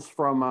drills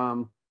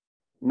from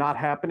not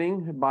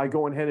happening by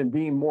going ahead and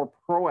being more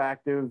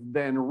proactive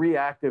than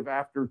reactive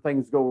after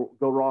things go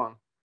wrong.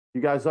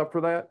 You guys up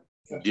for that?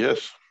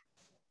 Yes.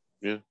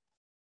 Yeah.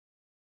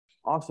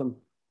 Awesome.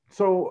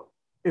 So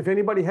if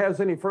anybody has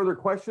any further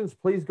questions,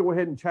 please go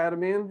ahead and chat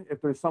them in.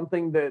 If there's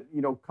something that,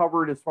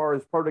 covered as far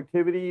as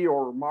productivity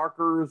or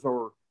markers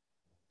or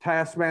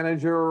task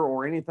manager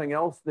or anything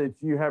else that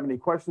you have any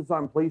questions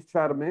on, please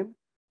chat them in.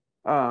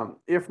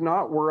 If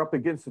not, we're up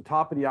against the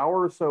top of the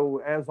hour.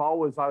 So as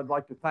always, I'd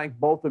like to thank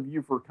both of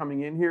you for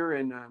coming in here.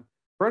 And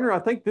Brenner, I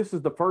think this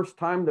is the first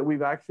time that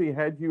we've actually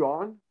had you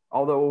on,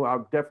 although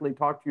I've definitely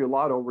talked to you a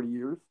lot over the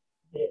years.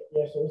 Yes,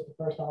 it was the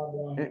first time I've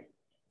been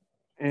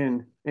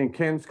on. And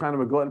Ken's kind of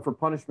a glutton for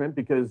punishment,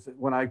 because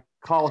when I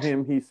call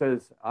him, he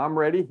says, I'm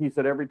ready. He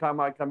said, every time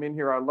I come in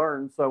here, I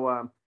learn.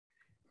 So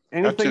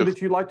anything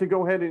that you'd like to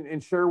go ahead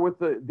and share with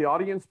the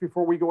audience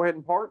before we go ahead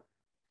and part?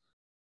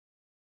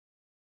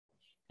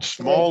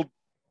 Go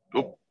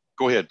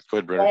ahead,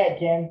 Brenner. Go ahead,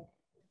 Ken.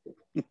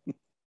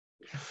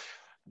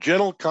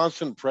 Gentle,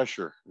 constant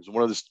pressure is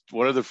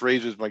one of the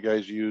phrases my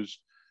guys use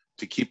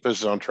to keep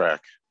us on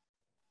track.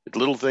 It's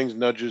little things,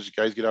 nudges,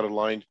 guys get out of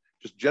line.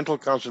 Just gentle,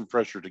 constant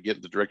pressure to get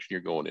in the direction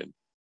you're going in.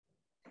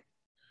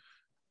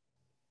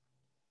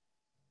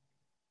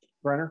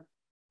 Brenner?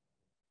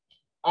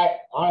 I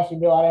honestly,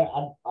 Bill, I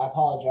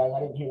apologize. I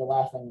didn't hear the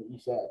last thing that you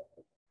said.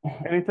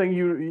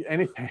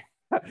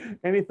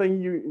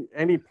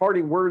 Any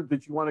parting words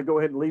that you want to go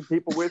ahead and leave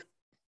people with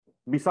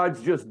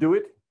besides just do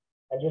it?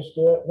 I just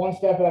do it one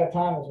step at a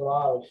time is what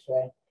I always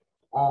say.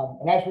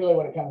 And that's really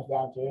what it comes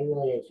down to. It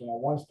really is,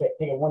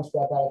 take it one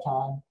step at a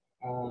time,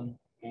 and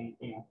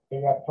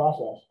figure out the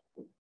process.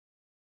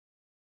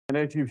 And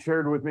as you've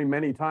shared with me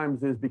many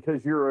times, is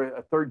because you're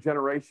a third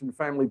generation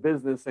family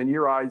business, and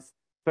your eyes,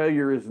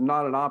 failure is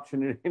not an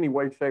option in any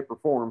way, shape, or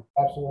form.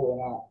 Absolutely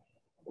not.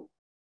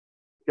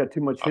 Got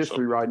too much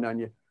history riding on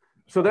you.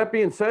 So that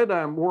being said,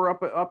 we're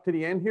up to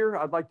the end here.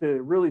 I'd like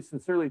to really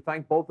sincerely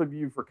thank both of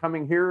you for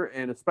coming here,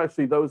 and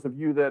especially those of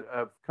you that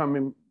have come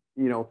in,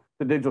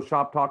 the Digital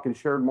Shop Talk and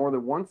shared more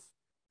than once.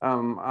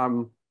 I'm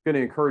going to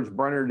encourage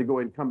Brenner to go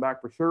ahead and come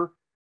back for sure.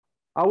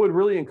 I would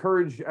really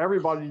encourage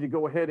everybody to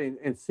go ahead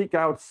and seek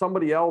out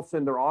somebody else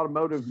in their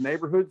automotive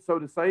neighborhood, so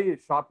to say, a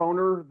shop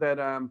owner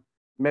that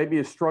maybe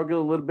is struggling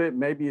a little bit,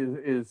 maybe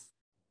is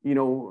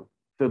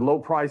the low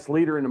price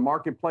leader in the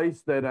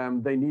marketplace, that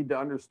they need to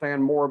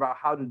understand more about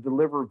how to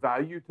deliver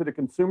value to the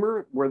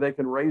consumer, where they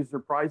can raise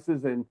their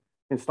prices and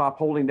stop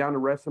holding down the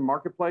rest of the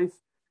marketplace.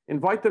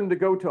 Invite them to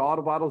go to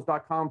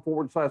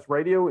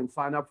autovitals.com/radio and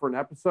sign up for an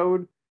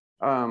episode.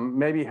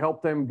 Maybe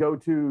help them go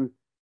to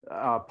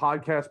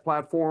podcast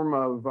platform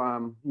of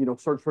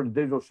search for the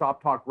Digital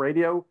Shop Talk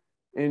Radio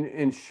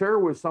and share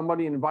with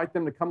somebody, and invite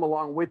them to come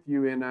along with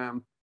you,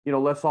 and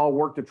let's all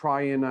work to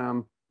try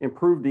and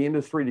improve the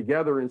industry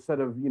together, instead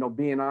of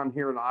being on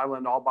here an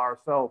island all by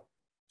ourselves.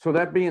 So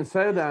that being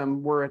said,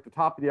 we're at the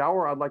top of the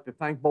hour. I'd like to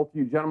thank both of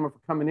you gentlemen for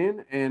coming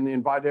in, and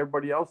invite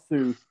everybody else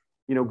to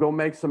go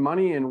make some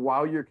money and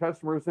wow your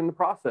customers in the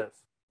process.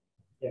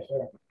 Yes,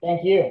 sir.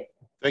 Thank you.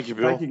 Thank you,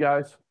 Bill. Thank you,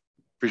 guys.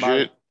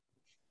 Appreciate it.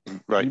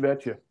 Right. You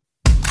betcha.